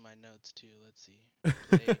add that to my notes too. Let's see.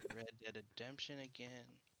 Play Red Dead Redemption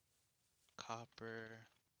again. Copper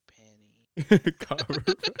penny. Copper.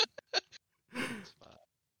 Spot.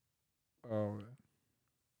 Oh man.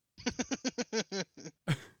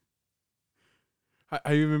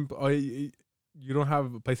 I even you don't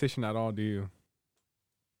have a PlayStation at all, do you?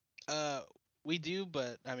 We do,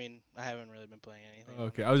 but I mean, I haven't really been playing anything.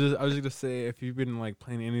 Okay, I was just gonna say if you've been like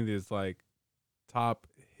playing any of these like top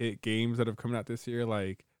hit games that have come out this year,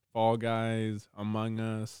 like Fall Guys, Among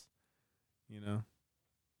Us, you know.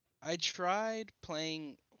 I tried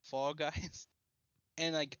playing Fall Guys,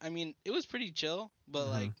 and like, I mean, it was pretty chill, but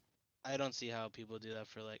Mhm. like, I don't see how people do that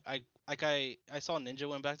for like, I saw Ninja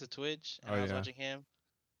went back to Twitch, and Oh I was yeah. watching him,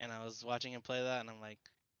 and I was watching him play that, and I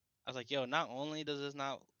was like, yo, not only does this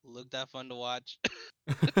not look that fun to watch,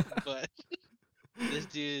 but this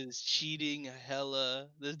dude is cheating hella.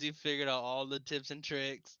 This dude figured out all the tips and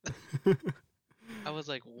tricks. I was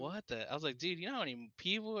like, what the? I was like, dude, you know how many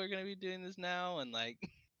people are gonna be doing this now? And like,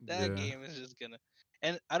 that Yeah. game is just gonna.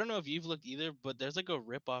 And I don't know if you've looked either, but there's like a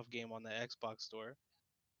rip-off game on the Xbox store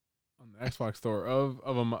On the Xbox store of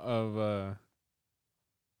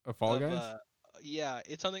Fall of Guys. yeah,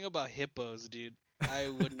 it's something about hippos, dude. I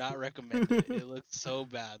would not recommend it. It looks so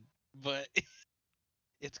bad, but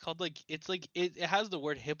it's called like it has the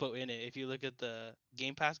word hippo in it. If you look at the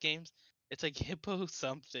Game Pass games, it's like hippo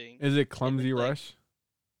something. Is it And Clumsy it's like, Rush?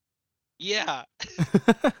 yeah,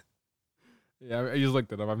 Yeah, I just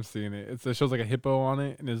looked it up. I'm seeing it. It shows like a hippo on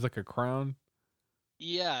it, and there's like a crown.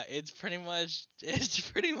 yeah, it's pretty much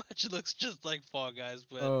looks just like Fall Guys,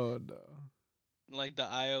 but Oh no, like the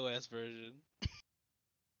iOS version.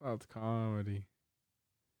 that's comedy.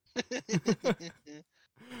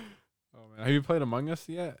 Oh man, have you played Among Us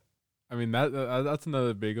yet? I mean that's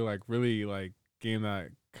another big like really like game that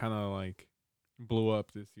kind of like blew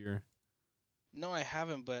up this year. No, I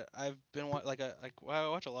haven't, but I've been well, I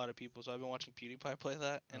watch a lot of people, so I've been watching PewDiePie play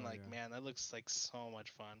that, and Oh like, yeah. man, that looks like so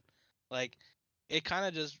much fun. Like, it kind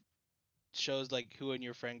of just shows like who in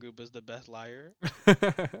your friend group is the best liar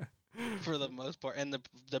for the most part, and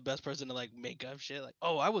the best person to like make up shit. Like,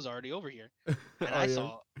 oh, I was already over here, and Oh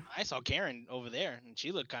yeah. I saw Karen over there, and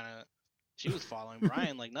she looked she was following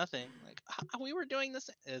Brian like nothing. Like, we were doing this.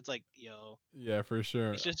 It's like, yo, Yeah, for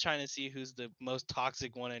sure. it's just trying to see who's the most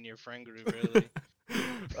toxic one in your friend group, really.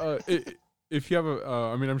 If you have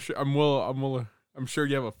I mean, I'm sure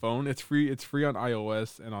you have a phone. It's free. It's free on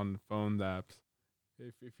iOS and on phone apps.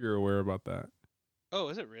 If you're aware about that. Oh,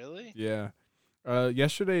 is it really? Yeah.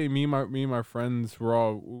 Yesterday, me and my friends we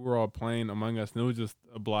were all playing Among Us, and it was just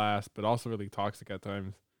a blast, but also really toxic at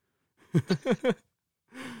times.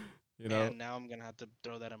 You know. And now I'm gonna have to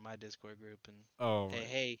throw that in my Discord group and Oh.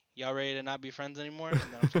 hey, y'all ready to not be friends anymore? And then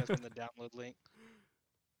I'm just gonna send the download link.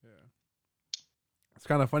 Yeah. It's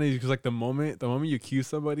kind of funny because like the moment you accuse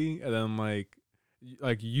somebody and then like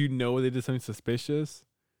you know they did something suspicious,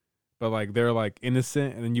 but like they're like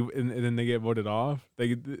innocent and then they get voted off.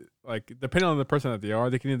 They like depending on the person that they are,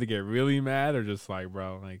 they can either get really mad or just like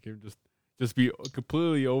bro, like you're just be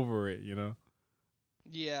completely over it, you know?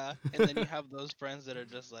 Yeah, and then you have those friends that are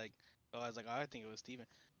just like, oh, I was like, oh, I think it was Steven.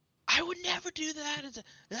 I would never do that.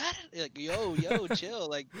 It's like, yo, chill.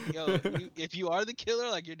 Like, yo, if you are the killer,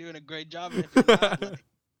 like, you're doing a great job. And if you're not, like,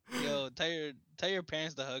 yo, tell your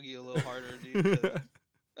parents to hug you a little harder, dude. 'Cause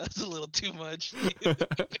that's a little too much.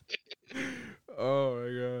 Oh my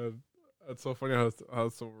god, that's so funny how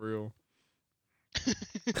it's so real.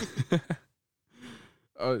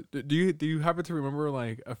 Do you happen to remember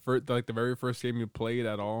like like the very first game you played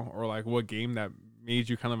at all, or like what game that made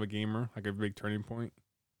you kind of a gamer, like a big turning point?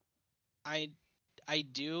 I I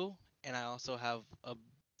do, and I also have a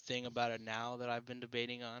thing about it now that I've been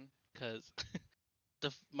debating on, because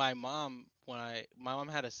my mom, my mom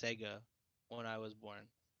had a Sega when I was born.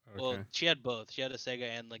 Well, Okay. she had both. She had a Sega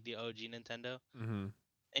and like the OG Nintendo. Mm-hmm.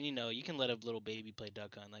 And you can let a little baby play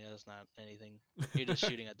Duck Hunt. Like that's not anything. You're just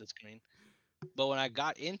shooting at the screen. But when I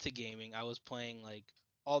got into gaming, I was playing like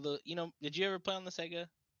all the. Did you ever play on the Sega?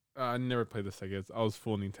 I never played the Sega. I was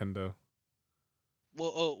full Nintendo.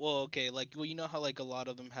 Well, okay. Like, well, you know how like a lot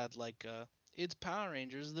of them had like it's Power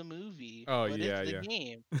Rangers the movie, Oh but it's yeah, the yeah.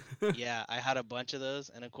 game. Yeah, I had a bunch of those,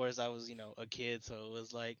 and of course I was a kid, so it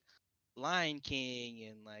was like Lion King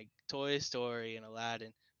and like Toy Story and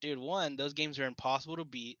Aladdin. Dude, one, those games are impossible to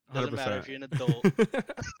beat. Hundred Doesn't matter if percent. you're an adult.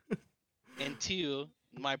 And two,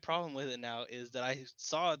 my problem with it now is that I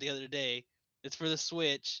saw it the other day. It's for the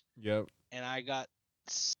Switch, Yep. and I got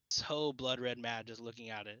so blood red mad just looking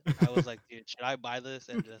at it. I was like, dude, should I buy this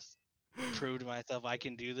and just prove to myself I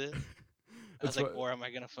can do this? I It's was like, what. or am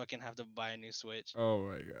I gonna fucking have to buy a new Switch? Oh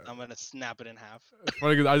my god. I'm gonna snap it in half. It's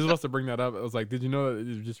funny because I just supposed to bring that up. I was like, did you know that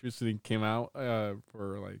it just recently came out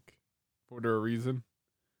for whatever reason?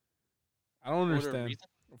 I don't For whatever understand. reason.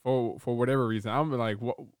 For whatever reason, I'm like,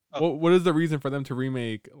 what Oh, what is the reason for them to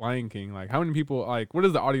remake Lion King? Like, how many people like? What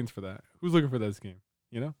is the audience for that? Who's looking for this game?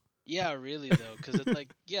 You know? yeah, really though, because it's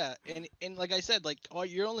like, yeah, and like I said, like, oh,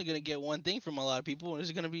 you're only gonna get one thing from a lot of people, and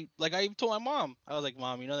it's gonna be like I told my mom, I was like,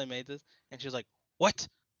 Mom, they made this, and she was like, what?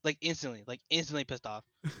 Like instantly pissed off.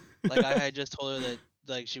 Like I had just told her that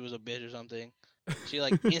like she was a bitch or something. She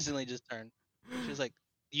like instantly just turned. She was like,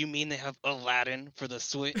 "You mean they have Aladdin for the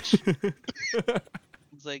Switch?"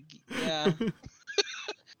 It's like, yeah.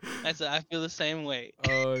 I said I feel the same way.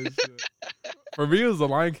 Oh shit. For me, it was the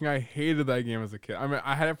Lion King. I hated that game as a kid. I mean,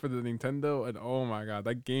 I had it for the Nintendo, and oh my god,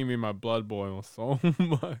 that game made my blood boil so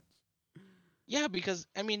much. Yeah, because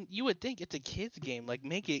I mean, you would think it's a kids game, like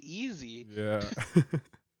make it easy, Yeah.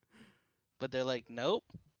 but they're like, nope.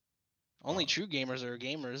 Only true gamers are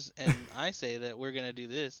gamers, and I say that we're gonna do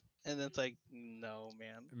this, and it's like, no,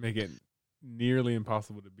 man. Make it nearly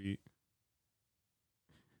impossible to beat.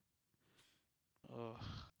 Oh,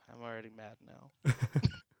 I'm already mad now.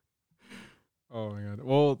 Oh my god.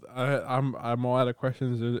 Well, I'm all out of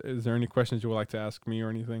questions. Is there any questions you would like to ask me or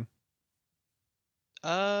anything?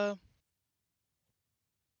 I'm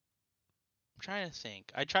trying to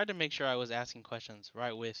think. I tried to make sure I was asking questions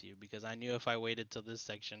right with you because I knew if I waited till this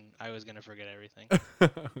section, I was gonna forget everything.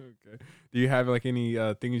 Okay. Do you have like any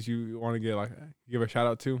things you want to get like give a shout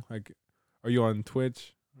out to? Like, are you on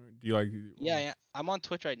Twitch? Or do you like Yeah, yeah. I'm on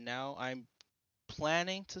Twitch right now. I'm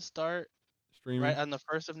planning to start right streaming? on the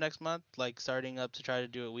first of next month, like starting up to try to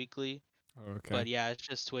do it weekly. Okay. But yeah, it's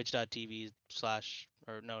just twitch.tv slash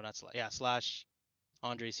or no, not slash, yeah, slash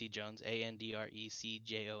Andre C. Jones,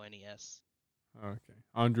 ANDRECJONES. Okay.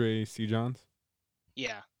 Andre C. Johns.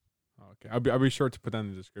 Yeah. Okay. I'll be sure to put that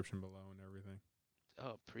in the description below and everything.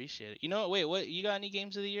 Oh, appreciate it. Wait, what? You got any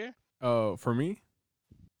games of the year? For me,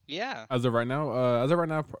 Yeah. as of right now,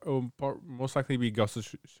 most likely be Ghost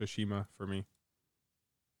of Tsushima for me.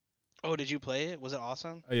 Oh, did you play it? Was it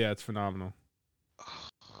awesome? Yeah, it's phenomenal.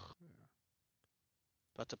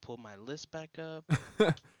 About to pull my list back up.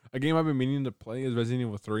 A game I've been meaning to play is Resident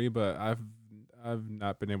Evil 3, but I've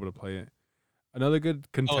not been able to play it. Another good Oh, the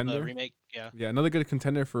contender. remake. Yeah. Yeah, another good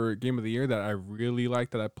contender for Game of the Year that I really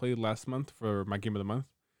like that I played last month for my Game of the Month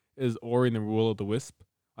is Ori and the Will of the Wisp.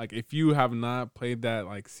 Like, if you have not played that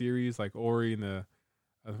like series, like Ori and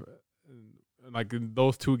uh, like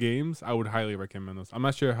those two games, I would highly recommend those. I'm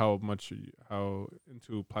not sure how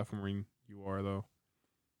into platforming you are though.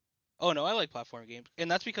 Oh no, I like platform games, and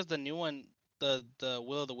that's because the new one, the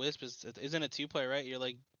Will of the Wisp isn't a two player, right? You're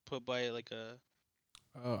like put by like a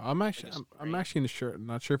I'm like actually a I'm string. actually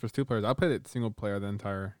not sure if it's two players. I played it single player the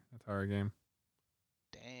entire game.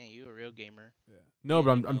 Dang, you a real gamer. Yeah. No,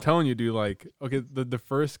 but Didn't I'm even I'm know. telling you, dude. Like, okay, the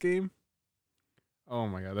first game. Oh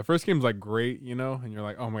my god, the first game's like great, and you're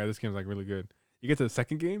like, oh my god, this game's like really good. You get to the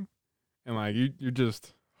second game, and like you're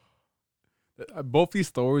just both these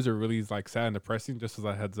stories are really like sad and depressing. Just as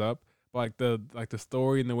a heads up, but like the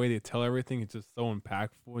story and the way they tell everything is just so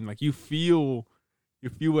impactful, and like you feel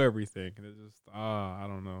everything, and it's just I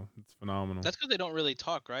don't know, it's phenomenal. That's because they don't really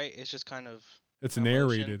talk, right? It's just kind of It's emotion.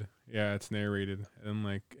 narrated. Yeah, it's narrated. And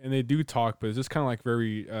they do talk, but it's just kind of like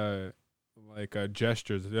very like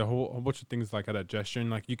gestures. There's a whole bunch of things like at a gesture, and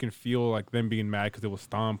like you can feel like them being mad because they will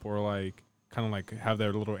stomp or like kind of like have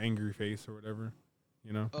their little angry face or whatever,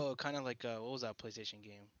 you know? Oh, kind of like what was that PlayStation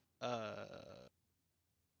game? Uh,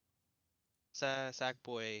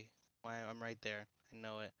 Sackboy. I'm right there. I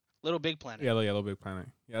know it. Little Big Planet. Yeah, Little Big Planet.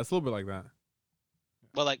 Yeah, it's a little bit like that.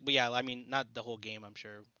 But yeah, I mean, not the whole game, I'm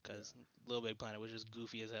sure, because Little Big Planet was just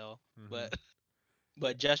goofy as hell. Mm-hmm. But Yeah.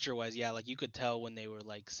 but gesture wise, yeah, like you could tell when they were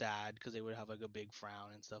like sad because they would have like a big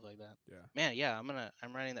frown and stuff like that. Yeah. Man, yeah,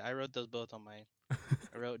 I'm writing that. I wrote those both on my.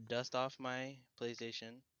 I wrote dust off my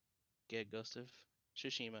PlayStation, get Ghost of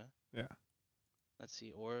Tsushima. Yeah. Let's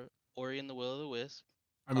see, Ori and the Will of the Wisp,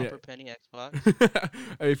 I mean, Copper Penny Xbox.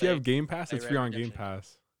 if you Play- have Game Pass, play it's Red free on Game Redemption.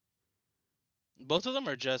 Pass. Both of them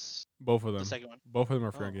are just Both of the them. second one. Both of them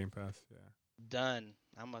are free on Oh. Game Pass. Yeah. Done.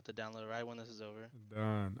 I'm about to download it right when this is over.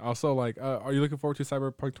 Done. Also, like, are you looking forward to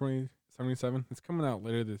Cyberpunk 2077? It's coming out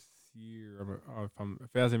later this year. If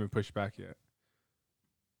it hasn't been pushed back yet.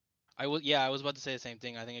 I was about to say the same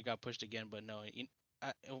thing. I think it got pushed again, but no.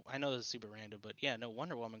 I know this is super random, but yeah, no,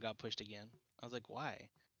 Wonder Woman got pushed again. I was like, why?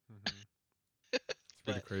 Mm-hmm. It's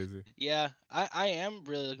pretty But crazy. yeah, I am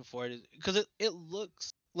really looking forward to it because it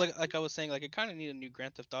looks like I was saying, like it kind of need a new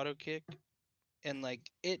Grand Theft Auto kick, and like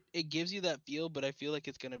it gives you that feel, but I feel like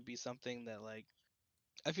it's gonna be something that like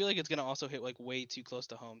I feel like it's gonna also hit like way too close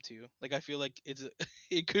to home too. Like I feel like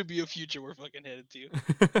it could be a future we're fucking headed to.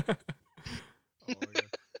 Oh my god.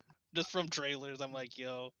 Just from trailers, I'm like,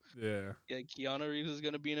 yo, Yeah. yeah, Keanu Reeves is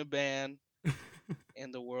gonna be in a band,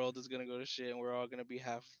 and the world is gonna go to shit, and we're all gonna be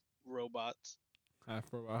half robots. half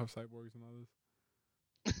cyborgs and all this.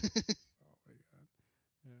 Oh my god.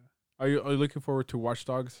 Yeah. Are you looking forward to Watch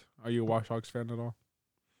Dogs? Are you a Watch Dogs fan at all?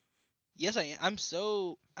 Yes, I am. I'm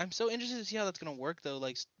so interested to see how that's gonna work though.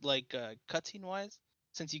 Like cutscene wise,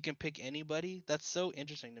 since you can pick anybody, that's so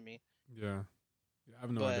interesting to me. Yeah. I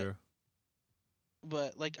have no But idea.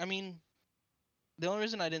 but like I mean, the only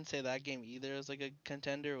reason I didn't say that game either as like a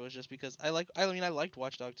contender was just because I liked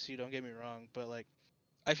Watch Dogs too. Don't get me wrong, but like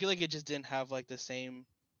I feel like it just didn't have like the same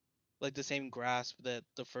grasp that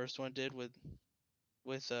the first one did with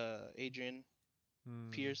Adrian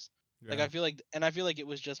Mm, Pierce. Like yeah. I feel like it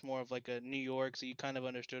was just more of like a New York, so you kind of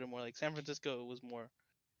understood it more. Like San Francisco, it was more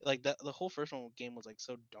like that. The whole first one game was like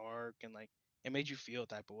so dark and like it made you feel a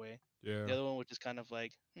type of way. Yeah. The other one was just kind of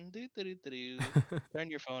like turn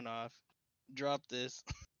your phone off, drop this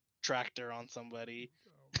tractor on somebody.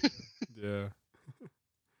 Yeah.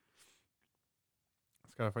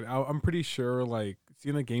 It's kind of funny. I'm pretty sure, like,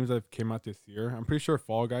 seeing the games that came out this year, I'm pretty sure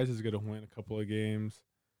Fall Guys is gonna win a couple of games.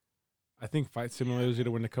 I think Fight Simulator is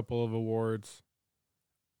gonna win a couple of awards.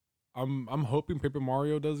 I'm hoping Paper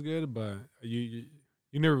Mario does good, but you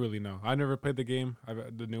never really know. I never played the game.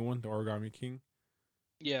 The new one, the Origami King.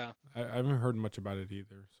 Yeah, I haven't heard much about it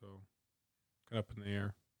either, so kind of up in the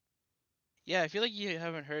air. yeah. I feel like you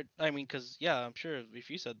haven't heard. I mean, cause yeah, I'm sure if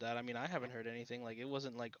you said that, I mean, I haven't heard anything. Like it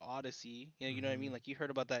wasn't like Odyssey. You know what I mean? Like you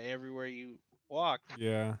heard about that everywhere you walk.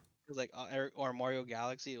 Yeah, It was like or Mario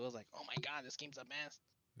Galaxy. It was like, oh my god, this game's a mess.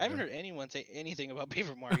 I haven't yeah, heard anyone say anything about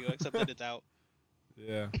Paper Mario except that it's out.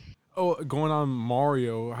 yeah. Oh, going on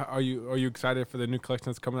Mario. Are you excited for the new collection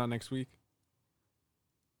that's coming out next week?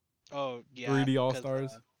 Oh yeah, 3D All 'cause,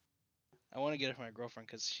 Stars. I want to get it for my girlfriend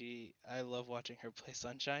because I love watching her play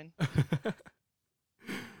Sunshine.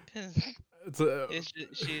 'Cause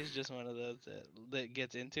she's just one of those that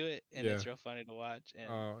gets into it, and Yeah. it's real funny to watch. And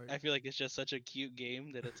Oh, I feel like it's just such a cute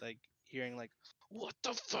game that it's like hearing like, what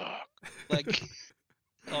the fuck, like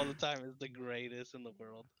all the time is the greatest in the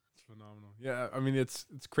world. it's phenomenal. Yeah, I mean it's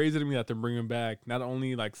crazy to me that they're bringing back not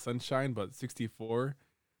only like Sunshine but 64.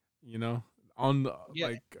 You know, on the, Yeah.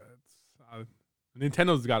 like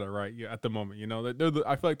Nintendo's got it right. Yeah, at the moment, you know, I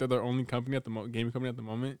feel like they're the only company at the gaming company at the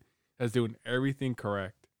moment that's doing everything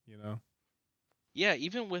correct. You know. Yeah,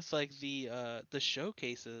 even with like the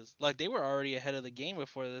showcases, like they were already ahead of the game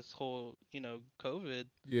before this whole, COVID,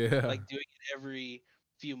 Yeah. like doing it every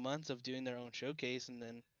few months of doing their own showcase, and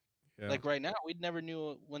then Yeah. like right now we never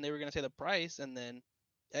knew when they were gonna say the price, and then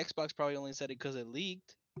Xbox probably only said it because it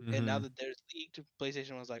leaked, and now Mhm. that there's leaked,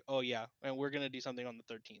 PlayStation was like, oh yeah, and we're gonna do something on the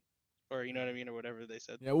 13th, or you know what I mean, or whatever they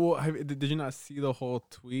said. Yeah, well, did you not see the whole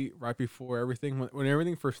tweet right before everything when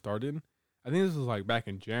everything first started? I think this was like back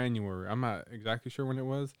in January. I'm not exactly sure when it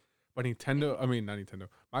was, but I mean not Nintendo,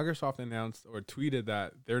 Microsoft announced or tweeted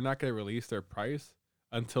that they're not going to release their price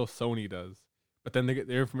until Sony does. But then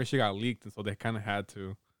their information got leaked, and so they kind of had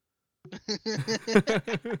to.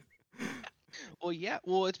 Well, yeah.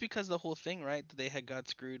 Well, it's because the whole thing, right? That they had got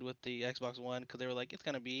screwed with the Xbox One because they were like, it's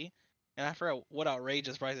gonna be, and I forgot what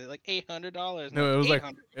outrageous price it, like $800. No, it was like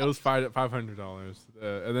it was $800. $500,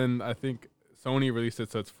 and then I think Sony released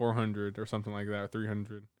it so it's 400 or something like that, or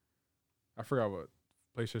 300. I forgot what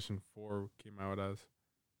PlayStation 4 came out as.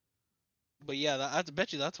 But yeah, I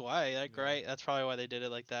bet you that's why. Like, Yeah. right? That's probably why they did it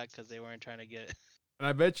like that, because they weren't trying to get And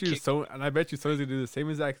I bet you kicked. so. And I bet you Sony's gonna do the same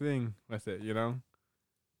exact thing with it. You know?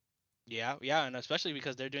 Yeah, yeah, and especially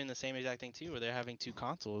because they're doing the same exact thing too, where they're having two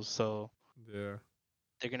consoles, so Yeah.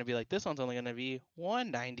 they're gonna be like, this one's only gonna be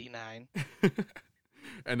 $199.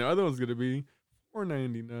 And the other one's gonna be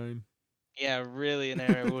 $4.99. Yeah, really, and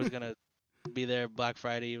everyone's gonna be there Black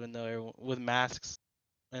Friday, even though with masks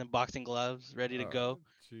and boxing gloves, ready to Oh go.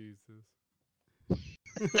 Jesus.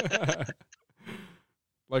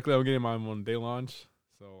 Luckily, I'm getting mine on day launch,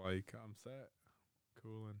 so like I'm set.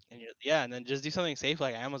 Cool. Yeah, and then just do something safe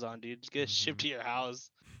like Amazon, dude. Just get it shipped to your house.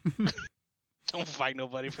 Don't fight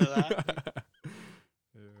nobody for that.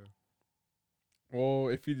 Yeah. Well,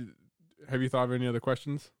 if you have you thought of any other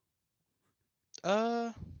questions?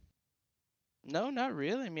 Uh, no, not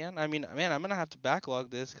really, man. I mean, man, I'm gonna have to backlog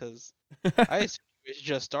this because I assume it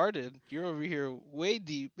just started. You're over here way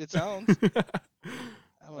deep. It sounds.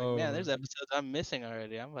 I'm like, man, Oh, there's episodes I'm missing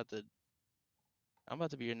already. I'm about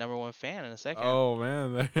to be your number one fan in a second. oh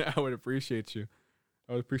man, I would appreciate you.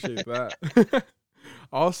 I would appreciate that.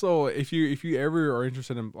 Also, if you ever are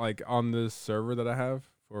interested in like on this server that I have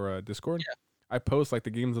for Discord, Yeah. I post like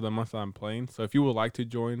the games of the month that I'm playing. So if you would like to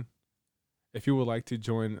join,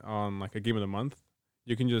 on like a game of the month,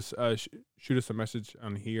 you can just shoot us a message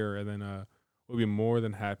on here, and then we'll be more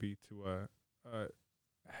than happy to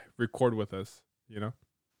record with us. You know.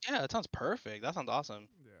 Yeah, that sounds perfect. That sounds awesome.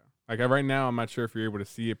 Yeah. Like right now, I'm not sure if you're able to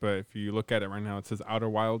see it, but if you look at it right now, it says Outer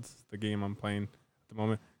Wilds, the game I'm playing at the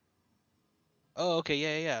moment. Oh, okay,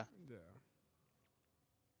 yeah, yeah.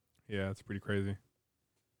 Yeah. Yeah, it's pretty crazy.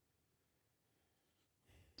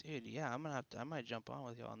 Dude, yeah, I might jump on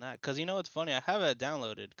with you on that. Cause you know what's funny? I have it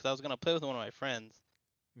downloaded. Cause I was gonna play with one of my friends,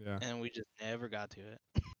 Yeah. and we just never got to it.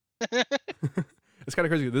 It's kind of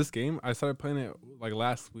crazy. This game, I started playing it like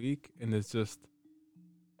last week, and it's just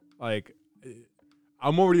like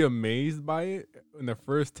I'm already amazed by it in the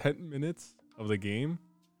first 10 minutes of the game,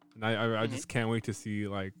 and I Mhm. just can't wait to see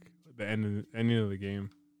like the ending of the game.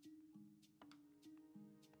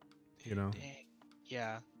 You know. Dang.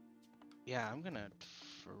 Yeah. Yeah, I'm gonna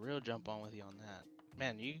for real jump on with you on that.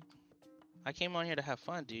 Man, I came on here to have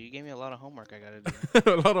fun, dude. You gave me a lot of homework I gotta do.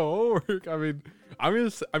 A lot of homework. I mean, I'm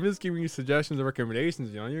just giving you suggestions and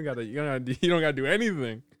recommendations. You know, you don't gotta do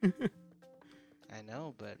anything. I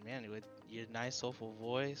know, but man, with your nice soulful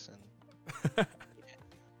voice and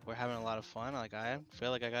we're having a lot of fun. Like I feel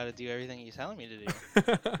like I gotta do everything you're telling me to do.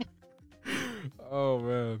 Oh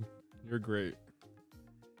man, you're great.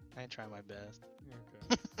 I try my best.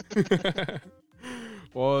 Okay.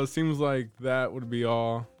 Well, it seems like that would be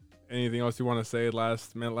all. Anything else you want to say?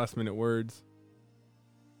 Last minute words.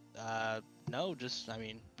 No, just I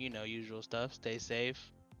mean, usual stuff. Stay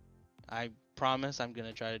safe. I promise I'm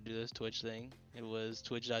gonna try to do this Twitch thing. It was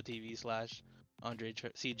twitch.tv/Andre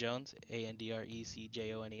C Jones,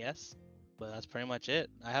 ANDRECJONES. But that's pretty much it.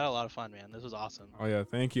 I had a lot of fun, man. This was awesome. Oh yeah,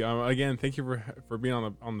 thank you. Again, thank you for being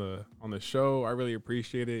on the show. I really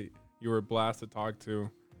appreciate it. You were a blast to talk to.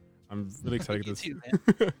 I'm really excited to You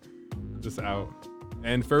get too, this out.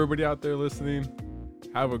 And for everybody out there listening,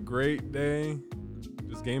 have a great day.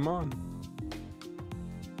 Just game on.